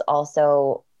 And that's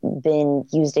also been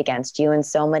used against you in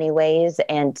so many ways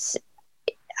and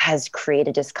has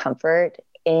created discomfort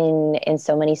in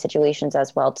so many situations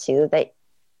as well too, that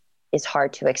is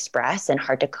hard to express and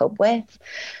hard to cope with.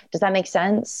 Does that make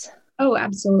sense? Oh,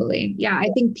 absolutely. Yeah. I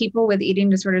think people with eating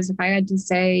disorders, if I had to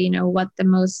say, you know, what the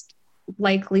most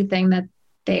likely thing that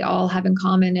they all have in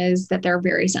common is that they're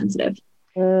very sensitive.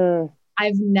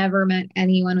 I've never met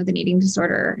anyone with an eating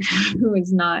disorder who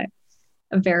is not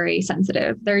very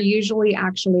sensitive. They're usually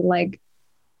actually like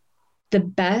the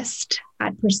best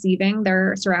at perceiving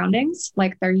their surroundings.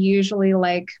 Like they're usually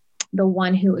like the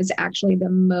one who is actually the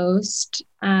most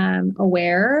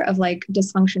aware of like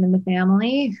dysfunction in the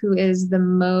family, who is the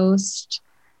most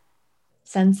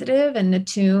sensitive and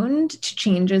attuned to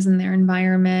changes in their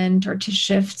environment or to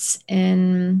shifts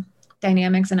in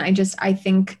dynamics. And I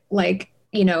think like,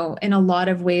 you know, in a lot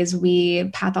of ways, we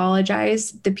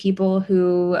pathologize the people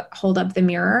who hold up the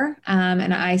mirror.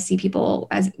 And I see people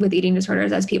as with eating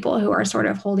disorders as people who are sort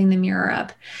of holding the mirror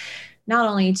up, not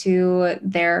only to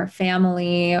their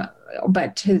family,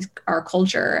 but to our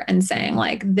culture, and saying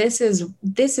like, this is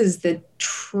the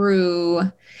true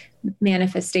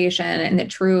manifestation and the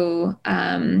true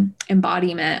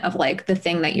embodiment of like the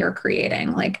thing that you're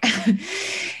creating. Like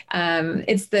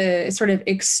it's the sort of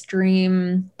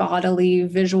extreme bodily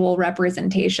visual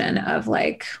representation of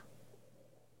like,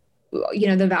 you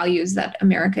know, the values that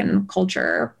American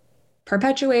culture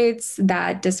perpetuates,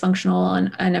 that dysfunctional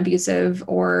and abusive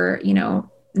or, you know,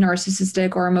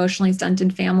 narcissistic or emotionally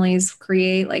stunted families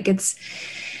create. Like it's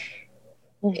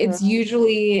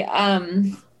usually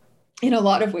in a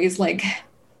lot of ways, like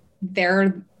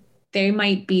they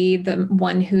might be the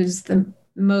one who's the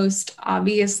most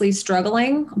obviously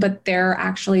struggling, but they're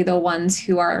actually the ones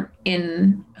who are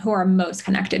most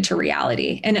connected to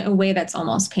reality in a way that's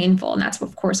almost painful. And that's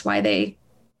of course why they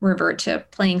revert to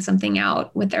playing something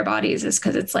out with their bodies, is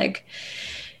because it's like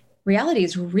reality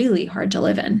is really hard to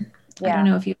live in. Yeah. I don't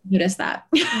know if you've noticed that.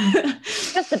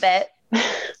 Just a bit. A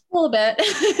little bit.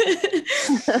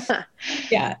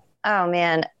 Yeah. Oh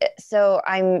man. So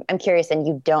I'm curious, and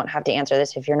you don't have to answer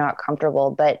this if you're not comfortable,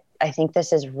 but I think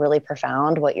this is really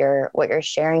profound what you're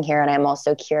sharing here. And I'm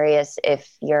also curious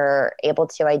if you're able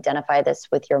to identify this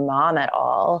with your mom at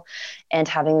all, and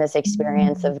having this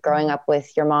experience of growing up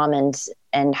with your mom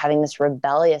and having this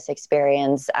rebellious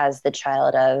experience as the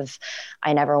child of,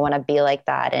 I never want to be like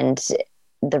that. And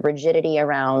the rigidity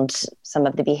around some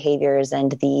of the behaviors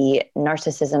and the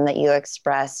narcissism that you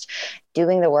expressed,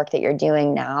 doing the work that you're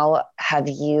doing now, have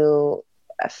you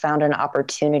found an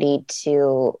opportunity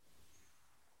to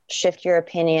shift your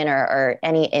opinion or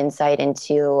any insight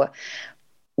into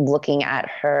looking at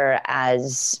her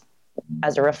as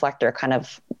a reflector, kind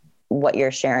of what you're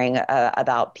sharing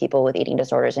about people with eating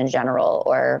disorders in general,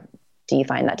 or do you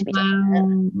find that to be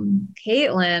different?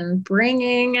 Caitlin,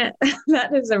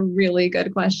 that is a really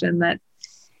good question that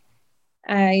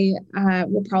I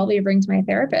will probably bring to my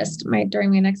therapist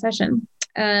during my next session.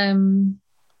 I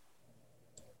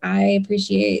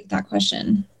appreciate that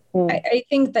question. I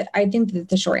think that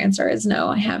the short answer is no.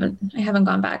 I haven't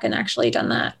gone back and actually done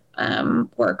that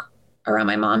work around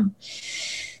my mom.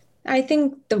 I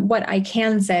think what I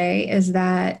can say is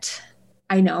that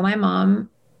I know my mom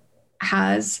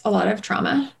has a lot of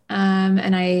trauma.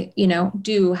 And I, you know,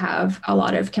 do have a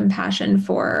lot of compassion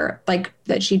for like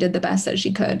that she did the best that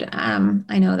she could.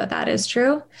 I know that is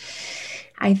true.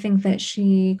 I think that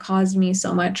she caused me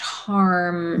so much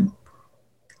harm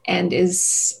and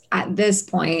is at this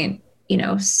point, you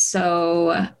know,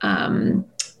 so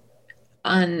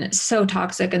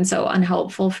toxic and so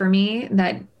unhelpful for me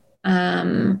that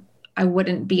I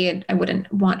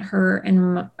wouldn't want her,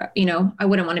 and, you know, I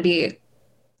wouldn't want to be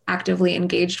actively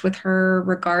engaged with her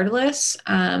regardless.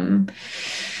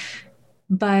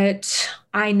 But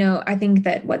I think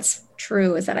that what's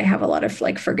true is that I have a lot of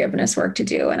like forgiveness work to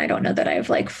do. And I don't know that I've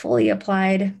like fully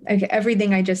applied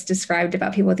everything I just described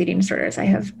about people with eating disorders.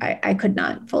 I could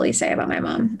not fully say about my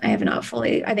mom. I have not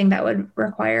fully. I think that would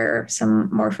require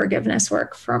some more forgiveness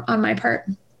work on my part.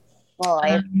 Well,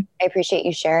 I appreciate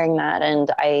you sharing that.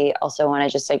 And I also want to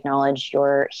just acknowledge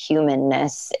your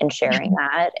humanness in sharing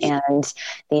that. And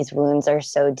these wounds are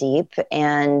so deep,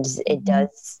 and it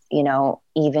does, you know,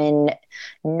 even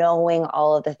knowing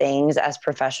all of the things as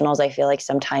professionals, I feel like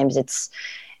sometimes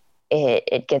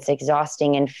it gets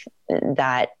exhausting, and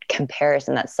that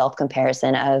comparison, that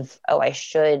self-comparison of, oh, I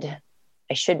should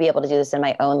be able to do this in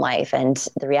my own life. And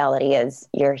the reality is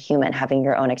you're human, having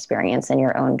your own experience and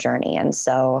your own journey. And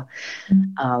so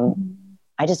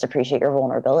I just appreciate your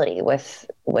vulnerability with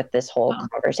this whole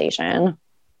conversation.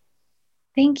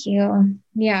 Thank you.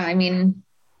 Yeah. I mean,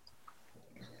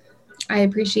 I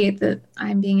appreciate that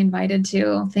I'm being invited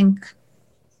to think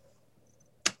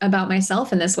about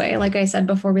myself in this way. Like I said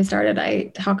before we started,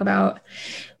 I talk about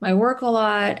my work a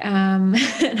lot. And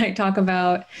I can talk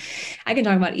about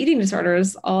eating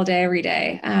disorders all day, every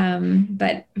day.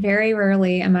 But very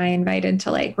rarely am I invited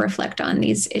to like reflect on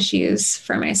these issues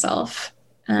for myself.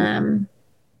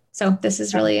 So this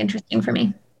is really interesting for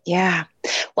me. Yeah.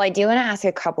 Well, I do want to ask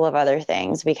a couple of other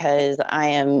things because I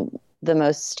am the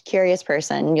most curious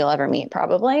person you'll ever meet,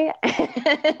 probably. You're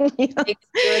a good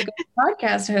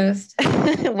podcast host.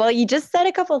 Well, you just said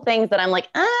a couple of things that I'm like,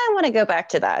 I want to go back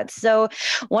to that. So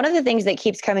one of the things that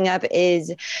keeps coming up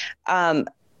is the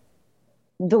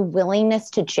willingness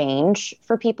to change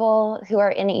for people who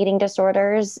are in eating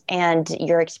disorders, and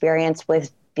your experience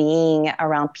with being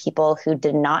around people who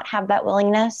did not have that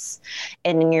willingness,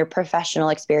 and in your professional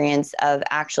experience of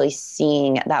actually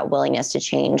seeing that willingness to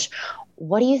change.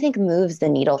 What do you think moves the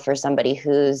needle for somebody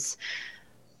who's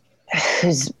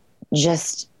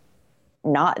just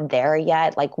not there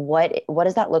yet? Like what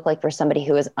does that look like for somebody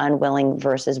who is unwilling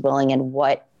versus willing, and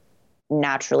what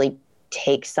naturally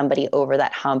takes somebody over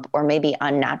that hump, or maybe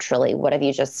unnaturally? What have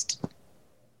you just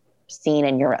seen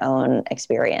in your own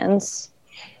experience?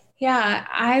 Yeah,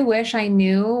 I wish I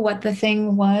knew what the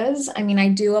thing was. I mean, I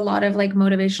do a lot of like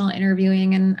motivational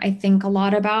interviewing, and I think a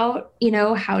lot about,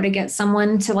 how to get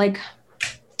someone to like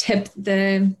tip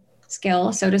the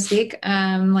scale, so to speak,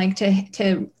 like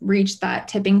to reach that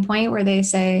tipping point where they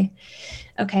say,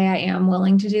 okay, I am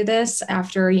willing to do this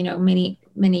after, many,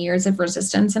 many years of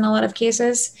resistance in a lot of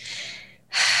cases.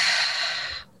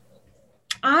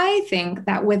 I think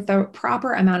that with the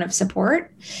proper amount of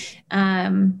support,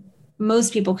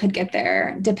 most people could get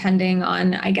there, depending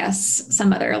on, I guess,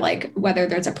 some other, like whether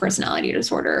there's a personality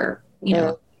disorder,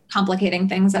 complicating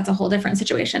things. That's a whole different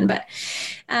situation. But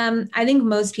I think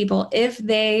most people, if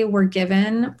they were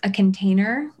given a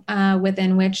container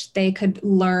within which they could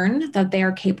learn that they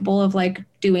are capable of like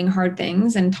doing hard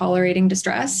things and tolerating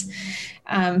distress,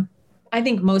 I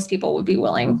think most people would be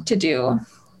willing to do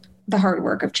the hard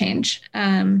work of change.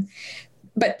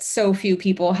 But so few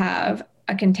people have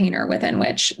a container within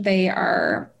which they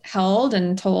are held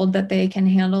and told that they can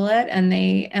handle it,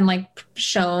 and like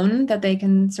shown that they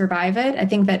can survive it. I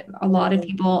think that a lot of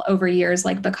people over years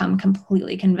like become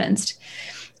completely convinced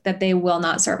that they will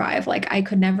not survive. Like I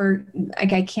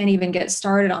can't even get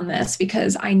started on this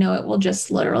because I know it will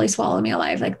just literally swallow me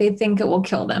alive. Like they think it will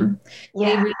kill them. Yeah.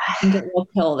 They really think it will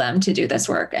kill them to do this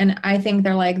work. And I think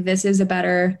they're like, this is a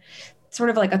better sort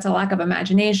of like, it's a lack of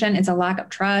imagination. It's a lack of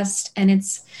trust. And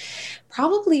it's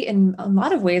probably in a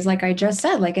lot of ways, like I just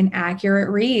said, like an accurate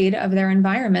read of their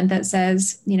environment that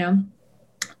says,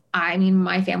 I mean,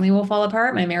 my family will fall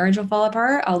apart. My marriage will fall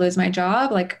apart. I'll lose my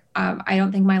job. Like, I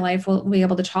don't think my life will be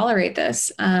able to tolerate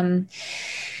this. And,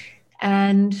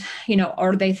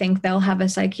 or they think they'll have a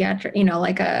psychiatric,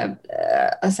 like a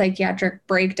psychiatric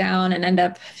breakdown and end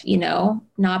up,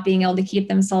 not being able to keep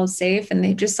themselves safe. And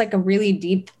they just like a really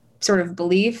deep sort of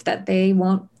belief that they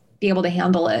won't be able to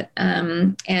handle it.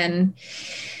 And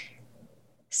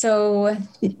so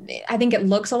I think it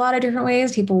looks a lot of different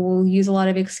ways. People will use a lot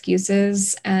of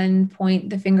excuses and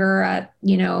point the finger at,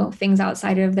 things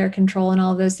outside of their control and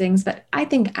all of those things. But I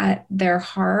think at their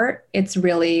heart, it's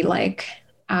really like,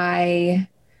 I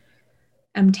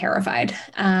am terrified.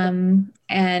 And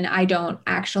I don't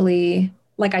actually,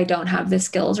 like, I don't have the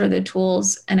skills or the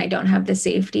tools, and I don't have the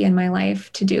safety in my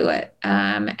life to do it.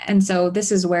 And so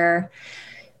this is where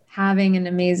having an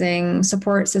amazing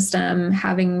support system,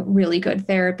 having really good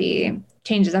therapy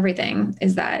changes everything,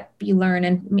 is that you learn.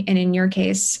 And in your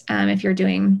case, if you're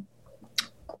doing,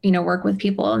 work with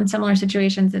people in similar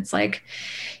situations, it's like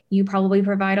you probably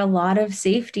provide a lot of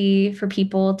safety for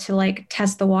people to like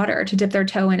test the water, to dip their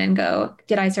toe in and go,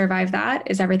 did I survive that?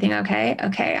 Is everything okay?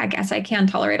 Okay, I guess I can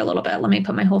tolerate a little bit. Let me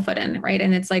put my whole foot in, right?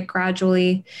 And it's like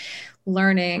gradually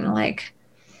learning like,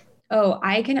 oh,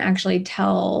 I can actually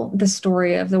tell the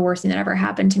story of the worst thing that ever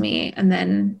happened to me. And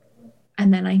then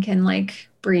I can like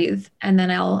breathe, and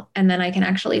then I can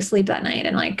actually sleep that night.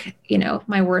 And like,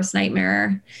 my worst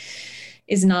nightmare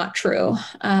is not true.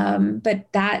 But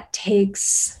that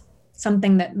takes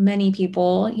something that many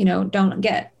people, don't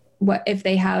get. What if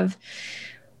they have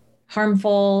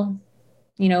harmful,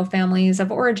 families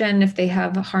of origin, if they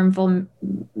have harmful,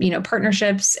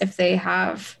 partnerships, if they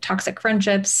have toxic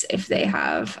friendships, if they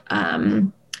have,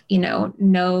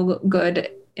 no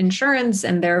good insurance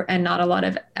and not a lot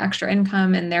of extra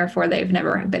income, and therefore they've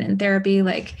never been in therapy.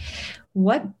 Like,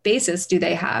 what basis do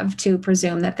they have to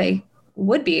presume that they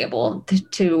would be able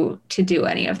to do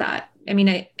any of that? I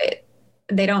mean,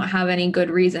 they don't have any good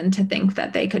reason to think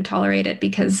that they could tolerate it,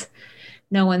 because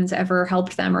no one's ever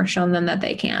helped them or shown them that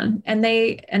they can. And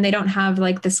they don't have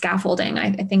like the scaffolding.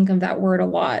 I think of that word a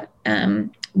lot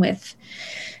with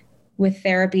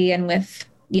therapy and with,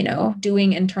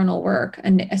 doing internal work,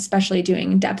 and especially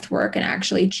doing depth work and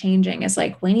actually changing. Is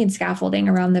like, we need scaffolding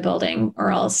around the building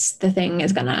or else the thing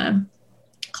is going to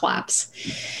collapse.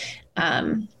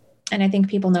 And I think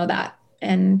people know that.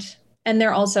 And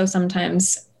they're also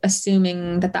sometimes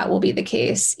assuming that will be the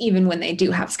case, even when they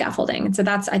do have scaffolding. And so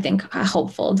that's, I think, a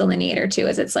hopeful delineator too,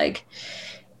 is it's like,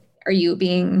 are you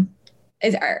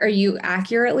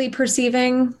accurately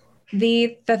perceiving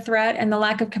the threat and the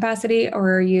lack of capacity,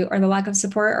 or the lack of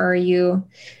support, or are you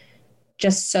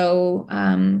just so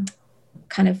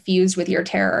kind of fused with your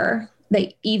terror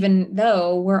that even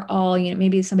though we're all,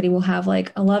 maybe somebody will have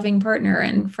like a loving partner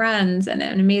and friends and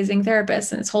an amazing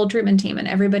therapist and this whole treatment team and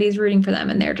everybody's rooting for them,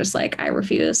 and they're just like, I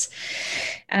refuse.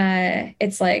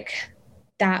 It's like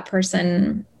that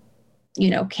person,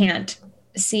 can't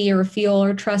see or feel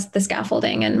or trust the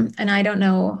scaffolding. And I don't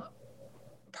know,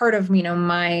 part of,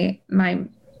 my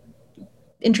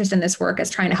interest in this work is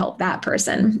trying to help that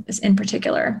person in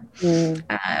particular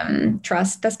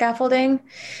trust the scaffolding.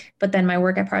 But then my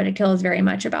work at Project Heal is very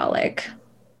much about like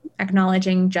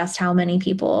acknowledging just how many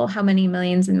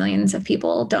millions and millions of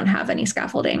people don't have any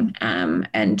scaffolding,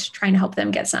 and trying to help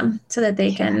them get some so that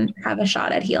they can have a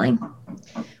shot at healing.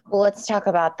 Well, let's talk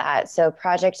about that. So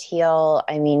Project Heal,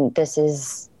 I mean, this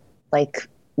is like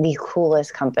the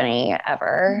coolest company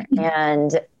ever.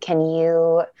 And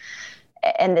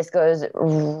and this goes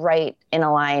right in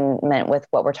alignment with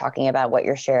what we're talking about, what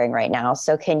you're sharing right now.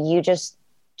 So can you just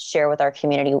share with our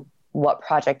community what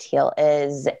Project Heal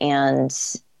is and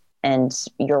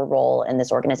your role in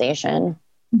this organization?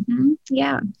 Mm-hmm.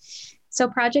 Yeah. So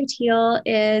Project Heal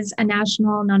is a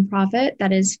national nonprofit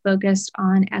that is focused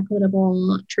on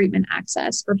equitable treatment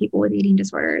access for people with eating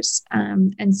disorders.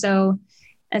 And so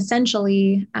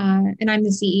essentially, and I'm the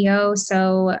CEO,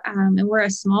 so and we're a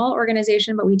small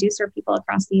organization, but we do serve people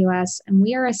across the US. And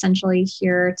we are essentially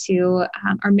here to,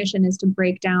 our mission is to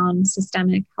break down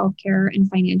systemic healthcare and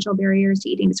financial barriers to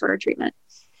eating disorder treatment.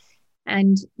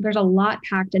 And there's a lot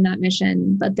packed in that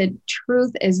mission, but the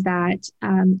truth is that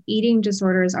eating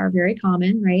disorders are very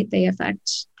common, right? They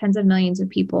affect tens of millions of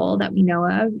people that we know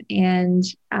of, and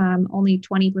only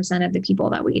 20% of the people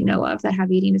that we know of that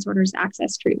have eating disorders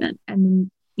access treatment. And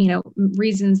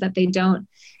reasons that they don't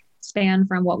span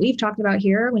from what we've talked about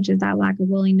here, which is that lack of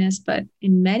willingness. But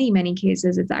in many, many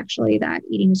cases, it's actually that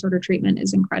eating disorder treatment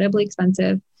is incredibly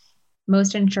expensive.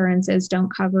 Most insurances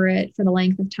don't cover it for the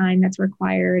length of time that's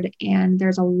required. And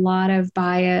there's a lot of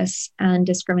bias and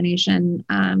discrimination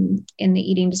in the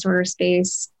eating disorder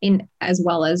space, as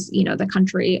well as, the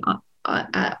country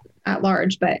at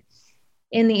large. But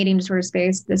in the eating disorder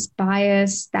space, this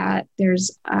bias that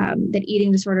there's that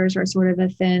eating disorders are sort of a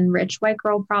thin, rich white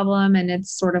girl problem. And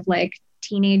it's sort of like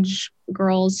teenage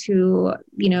girls who,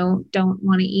 don't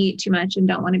want to eat too much and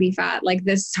don't want to be fat. Like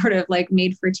this sort of like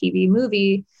made for TV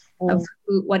movie of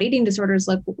what eating disorders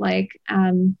look like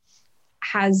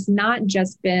has not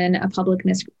just been a public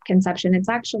misconception. It's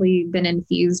actually been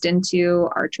infused into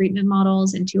our treatment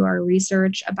models, into our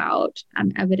research about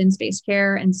evidence-based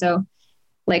care. And so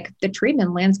like the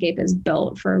treatment landscape is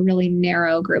built for a really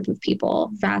narrow group of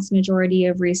people. Vast majority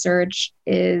of research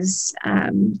is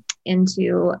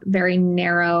into very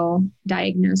narrow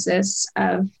diagnosis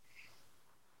of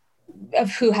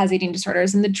who has eating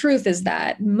disorders. And the truth is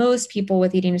that most people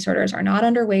with eating disorders are not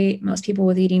underweight. Most people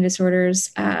with eating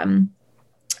disorders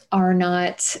are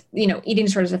not, eating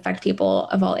disorders affect people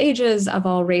of all ages, of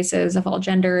all races, of all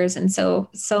genders. And so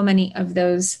many of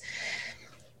those,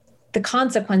 the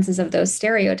consequences of those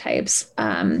stereotypes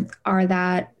are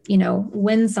that,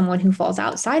 when someone who falls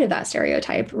outside of that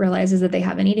stereotype realizes that they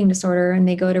have an eating disorder and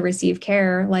they go to receive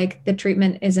care, like the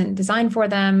treatment isn't designed for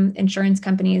them, insurance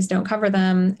companies don't cover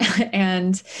them.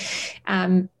 And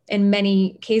in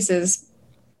many cases,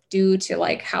 due to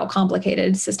like how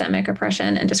complicated systemic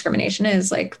oppression and discrimination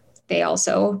is, like they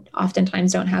also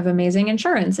oftentimes don't have amazing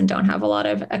insurance and don't have a lot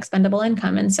of expendable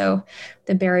income. And so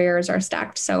the barriers are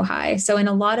stacked so high. So in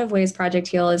a lot of ways, Project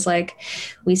Heal is like,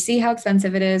 we see how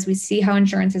expensive it is. We see how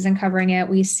insurance isn't covering it.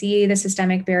 We see the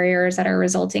systemic barriers that are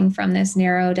resulting from this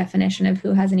narrow definition of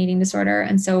who has an eating disorder.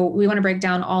 And so we want to break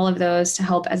down all of those to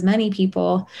help as many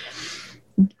people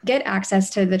get access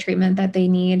to the treatment that they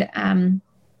need,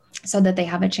 so that they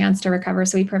have a chance to recover.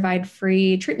 So we provide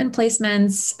free treatment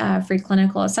placements, free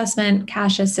clinical assessment,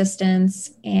 cash assistance,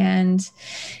 and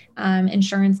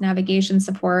insurance navigation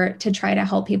support to try to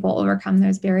help people overcome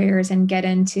those barriers and get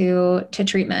into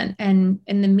treatment. And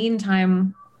in the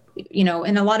meantime, in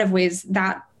a lot of ways,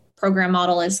 that program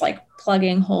model is like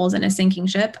plugging holes in a sinking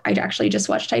ship. I actually just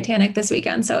watched Titanic this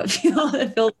weekend, so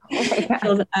it feels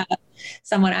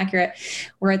somewhat accurate,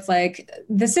 where it's like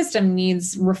the system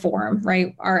needs reform,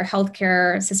 right? Our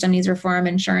healthcare system needs reform,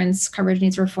 insurance coverage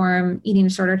needs reform, eating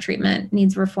disorder treatment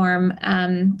needs reform.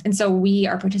 And so we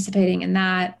are participating in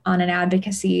that on an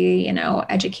advocacy,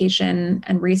 education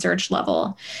and research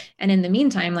level. And in the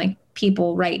meantime, like,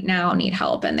 people right now need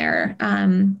help, and they're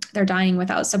dying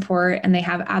without support, and they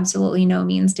have absolutely no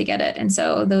means to get it. And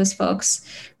so those folks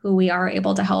who we are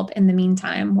able to help in the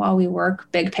meantime, while we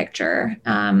work big picture,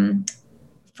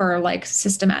 for like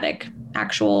systematic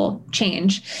actual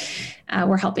change,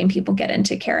 we're helping people get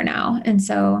into care now. And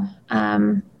so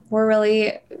we're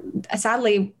really,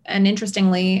 sadly and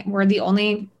interestingly, we're the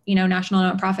only, national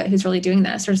nonprofit who's really doing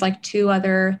this. There's like 2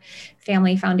 other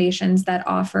family foundations that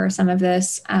offer some of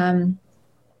this. And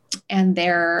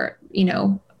they're,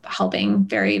 helping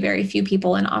very, very few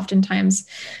people. And oftentimes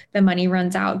the money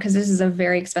runs out because this is a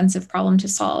very expensive problem to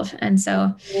solve. And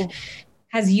so,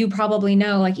 as you probably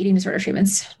know, like, eating disorder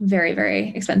treatment's very, very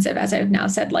expensive, as I've now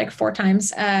said like 4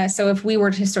 times. So if we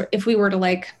were to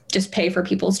like just pay for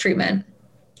people's treatment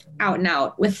out and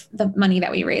out with the money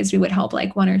that we raised, we would help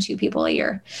like 1 or 2 people a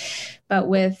year. But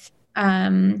with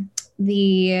the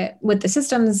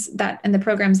systems and the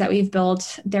programs that we've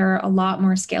built, they're a lot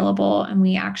more scalable. And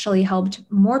we actually helped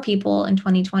more people in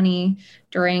 2020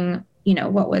 during,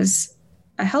 what was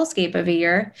a hellscape of a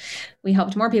year. We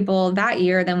helped more people that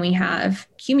year than we have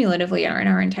cumulatively in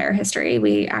our entire history.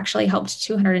 We actually helped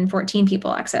 214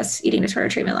 people access eating disorder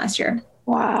treatment last year.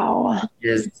 Wow.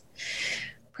 Which is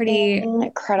pretty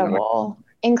incredible.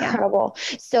 Incredible.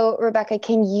 Yeah. So Rebecca,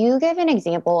 can you give an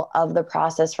example of the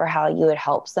process for how you would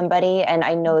help somebody? And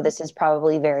I know this is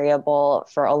probably variable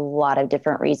for a lot of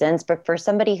different reasons, but for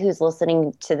somebody who's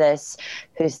listening to this,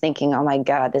 who's thinking, oh my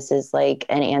God, this is like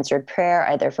an answered prayer,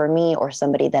 either for me or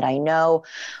somebody that I know,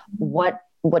 what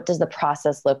does the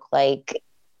process look like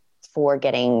for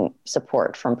getting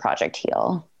support from Project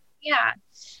Heal? Yeah.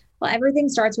 Well, everything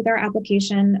starts with our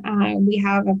application. We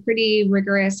have a pretty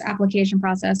rigorous application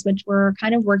process, which we're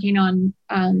kind of working on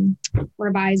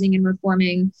revising and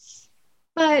reforming.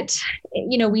 But,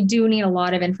 we do need a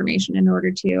lot of information in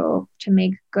order to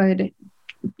make good,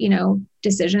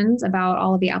 decisions about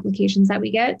all of the applications that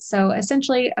we get. So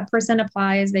essentially, a person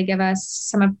applies, they give us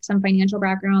some financial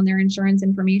background, their insurance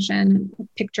information, a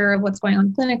picture of what's going on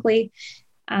clinically,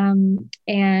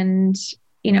 and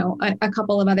a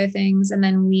couple of other things. And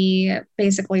then we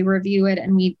basically review it,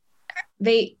 and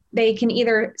they can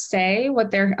either say what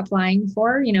they're applying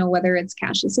for, whether it's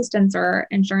cash assistance or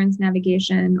insurance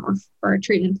navigation or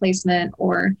treatment placement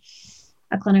or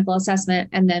a clinical assessment.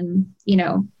 And then,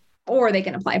 or they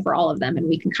can apply for all of them, and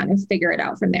we can kind of figure it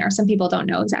out from there. Some people don't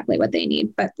know exactly what they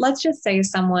need, but let's just say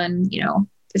someone,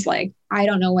 is like, I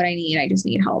don't know what I need, I just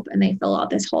need help. And they fill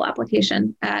out this whole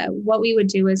application. What we would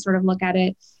do is sort of look at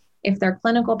it. If their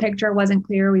clinical picture wasn't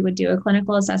clear, we would do a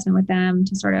clinical assessment with them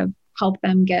to sort of help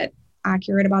them get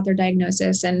accurate about their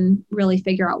diagnosis and really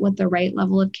figure out what the right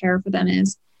level of care for them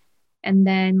is. And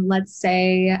then let's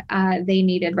say they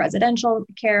needed residential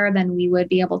care, then we would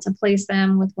be able to place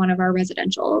them with one of our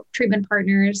residential treatment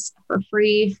partners for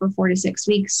free for 4 to 6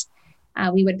 weeks.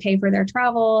 We would pay for their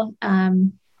travel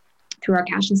through our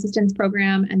cash assistance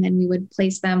program. And then we would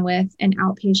place them with an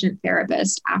outpatient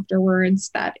therapist afterwards.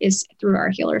 That is through our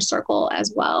Healer Circle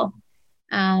as well.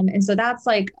 And so that's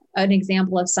like an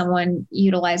example of someone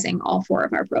utilizing all 4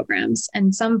 of our programs.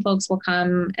 And some folks will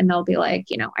come and they'll be like,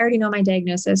 I already know my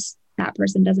diagnosis. That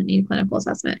person doesn't need clinical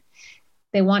assessment.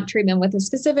 They want treatment with a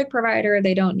specific provider.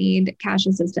 They don't need cash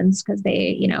assistance because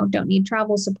they, don't need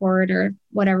travel support or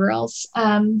whatever else.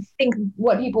 I think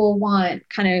what people want,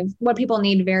 kind of what people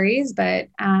need varies, but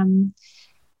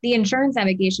the insurance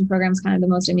navigation program is kind of the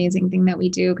most amazing thing that we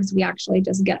do, because we actually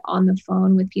just get on the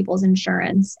phone with people's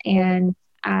insurance and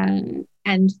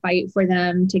fight for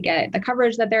them to get the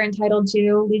coverage that they're entitled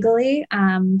to legally,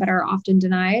 but are often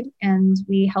denied. And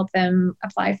we help them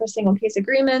apply for single case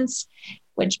agreements,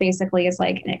 which basically is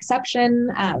like an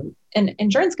exception. And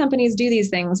insurance companies do these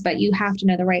things, but you have to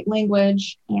know the right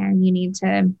language, and you need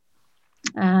to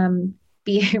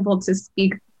be able to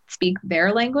speak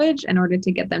their language in order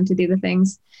to get them to do the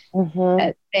things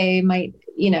that they might,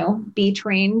 be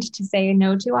trained to say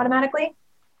no to automatically.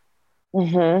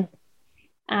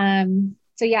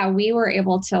 So yeah, we were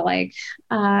able to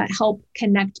help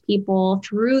connect people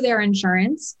through their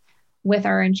insurance with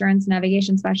our insurance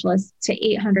navigation specialists to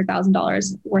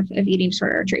 $800,000 worth of eating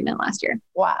disorder treatment last year.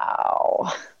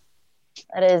 Wow.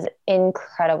 That is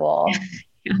incredible.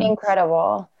 Yeah.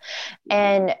 Incredible.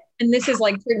 And this is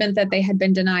like treatment that they had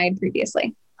been denied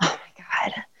previously. Oh my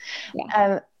God.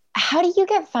 Yeah. How do you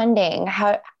get funding?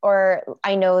 Or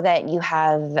I know that you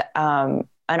have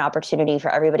an opportunity for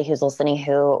everybody who's listening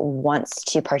who wants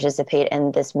to participate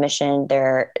in this mission.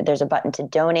 There's a button to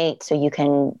donate, so you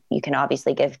can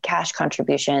obviously give cash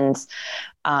contributions.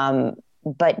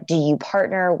 But do you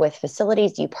partner with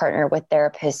facilities? Do you partner with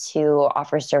therapists who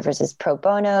offer services pro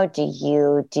bono? Do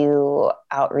you do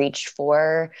outreach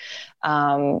for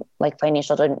like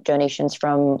financial donations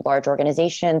from large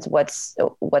organizations? What's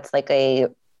like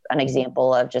an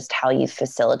example of just how you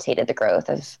facilitated the growth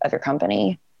of your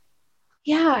company?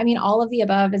 Yeah, I mean, all of the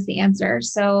above is the answer.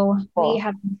 So Cool. we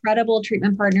have incredible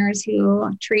treatment partners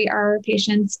who treat our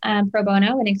patients pro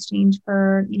bono in exchange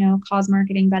for, cause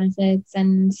marketing benefits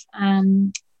and,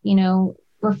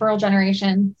 referral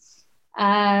generation.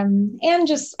 And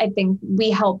just, I think we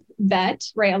help vet,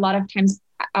 right? A lot of times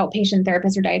outpatient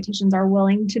therapists or dietitians are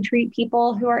willing to treat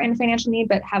people who are in financial need,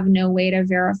 but have no way to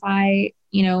verify,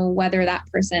 whether that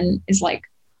person is like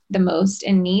the most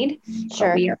in need.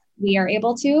 Sure. We are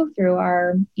able to through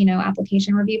our,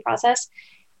 application review process.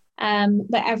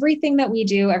 But everything that we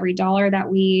do, every dollar that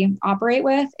we operate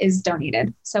with is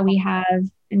donated. So we have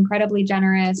incredibly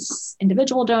generous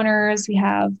individual donors. We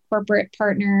have corporate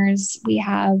partners. We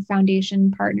have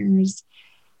foundation partners.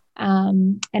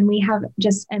 And we have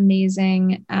just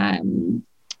amazing,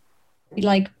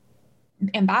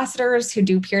 ambassadors who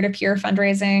do peer-to-peer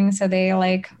fundraising. So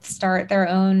they start their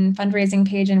own fundraising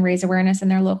page and raise awareness in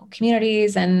their local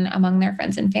communities and among their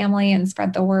friends and family and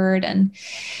spread the word. And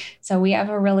so we have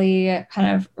a really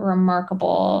kind of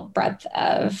remarkable breadth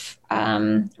of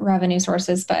revenue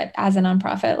sources. But as a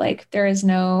nonprofit, there is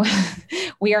no,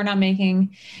 we are not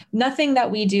making, nothing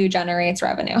that we do generates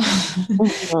revenue.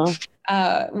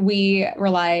 Mm-hmm. We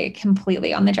rely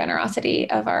completely on the generosity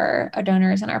of our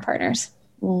donors and our partners.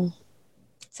 Mm.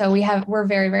 So we're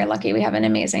very, very lucky. We have an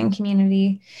amazing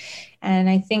community. And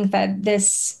I think that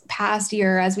this past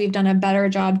year, as we've done a better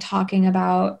job talking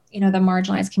about, the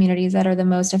marginalized communities that are the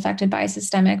most affected by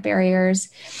systemic barriers,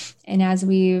 and as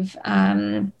we've,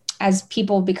 as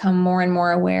people become more and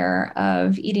more aware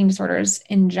of eating disorders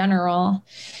in general,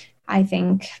 I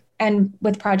think, and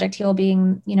with Project Heal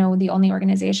being, the only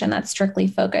organization that's strictly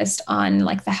focused on the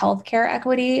healthcare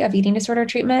equity of eating disorder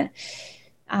treatment,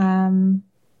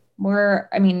 we're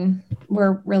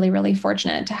really, really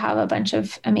fortunate to have a bunch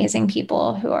of amazing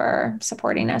people who are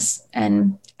supporting us.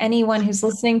 And anyone who's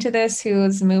listening to this,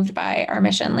 who's moved by our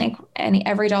mission,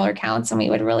 every dollar counts, and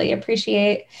we would really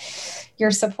appreciate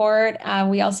your support.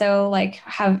 We also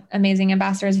have amazing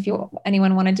ambassadors. If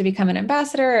anyone wanted to become an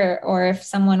ambassador, or if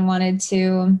someone wanted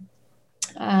to,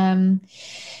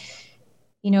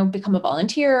 become a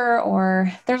volunteer,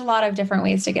 or there's a lot of different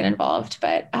ways to get involved,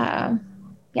 but,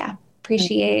 yeah.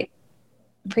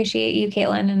 Appreciate you,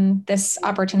 Caitlin, and this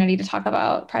opportunity to talk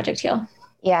about Project Heal.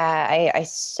 Yeah, I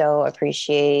so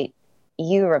appreciate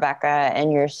you, Rebecca,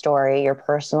 and your story, your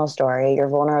personal story, your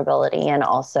vulnerability, and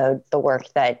also the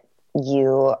work that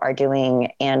you are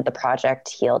doing and the Project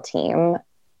Heal team,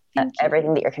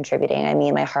 everything that you're contributing. I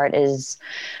mean, my heart is,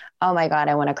 oh my God,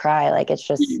 I want to cry. It's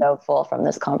just so full from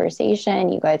this conversation.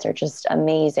 You guys are just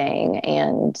amazing.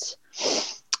 And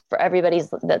for everybody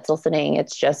that's listening,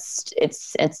 it's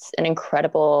an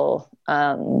incredible,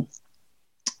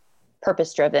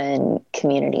 purpose-driven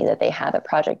community that they have at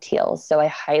Project Heal. So I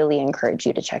highly encourage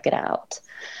you to check it out.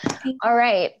 All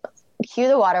right. Cue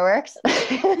the waterworks.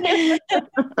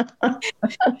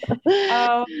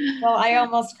 Well, I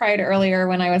almost cried earlier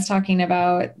when I was talking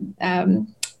about,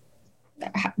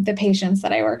 the patients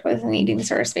that I worked with in the eating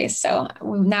disorder space. So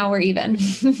now we're even.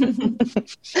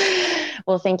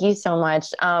 Well, thank you so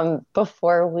much.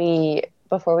 Before we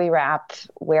wrap,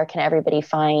 where can everybody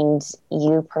find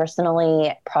you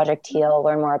personally, Project Heal,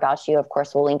 learn more about you? Of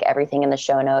course, we'll link everything in the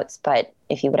show notes, but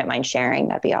if you wouldn't mind sharing,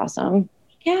 that'd be awesome.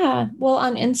 Yeah. Well,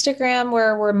 on Instagram,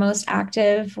 where we're most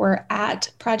active, we're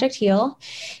at Project Heal.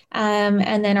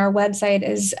 And then our website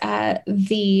is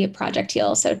the Project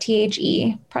Heal. So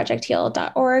THE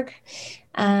projectheal.org.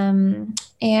 And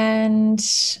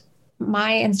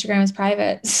my Instagram is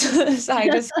private. So I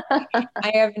don't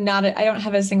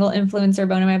have a single influencer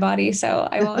bone in my body. So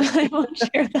I won't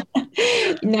share that.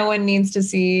 No one needs to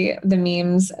see the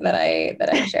memes that I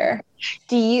share.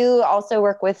 Do you also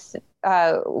work with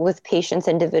patients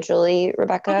individually,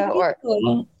 Rebecca?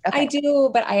 I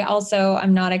do, but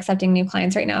I'm not accepting new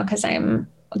clients right now because I'm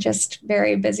just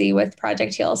very busy with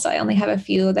Project Heal. So I only have a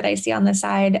few that I see on the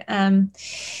side.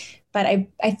 But I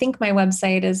think my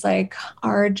website is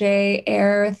RJ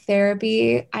Air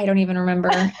Therapy. I don't even remember.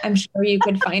 I'm sure you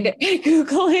could find it by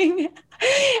Googling.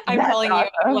 I'm That's calling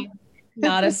awesome. you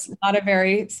not a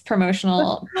very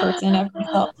promotional person of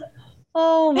myself.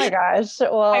 Oh my gosh.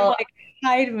 Well, I'm like,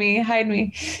 hide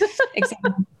me.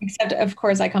 except of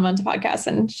course I come onto podcasts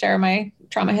and share my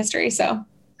trauma history. So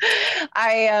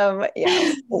I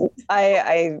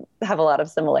have a lot of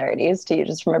similarities to you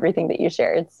just from everything that you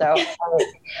shared. So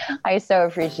I so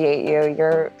appreciate you.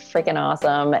 You're freaking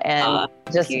awesome. And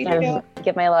just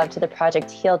give my love to the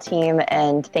Project Heal team.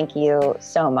 And thank you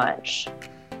so much.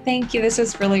 Thank you. This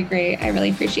was really great. I really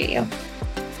appreciate you.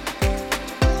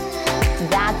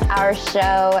 That's our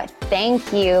show.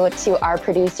 Thank you to our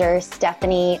producer,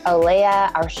 Stephanie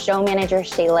Olea, our show manager,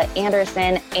 Shayla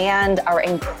Anderson, and our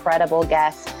incredible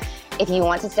guest. If you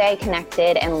want to stay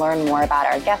connected and learn more about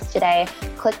our guest today,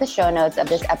 click the show notes of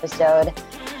this episode.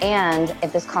 And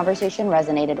if this conversation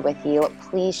resonated with you,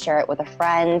 please share it with a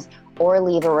friend or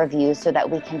leave a review so that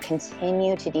we can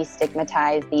continue to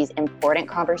destigmatize these important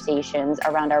conversations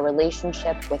around our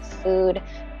relationship with food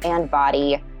and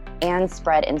body, and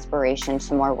spread inspiration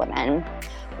to more women.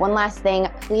 One last thing,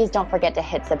 please don't forget to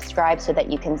hit subscribe so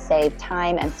that you can save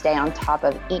time and stay on top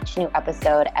of each new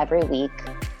episode every week.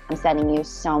 I'm sending you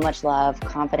so much love,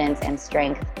 confidence, and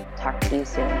strength. Talk to you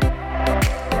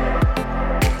soon.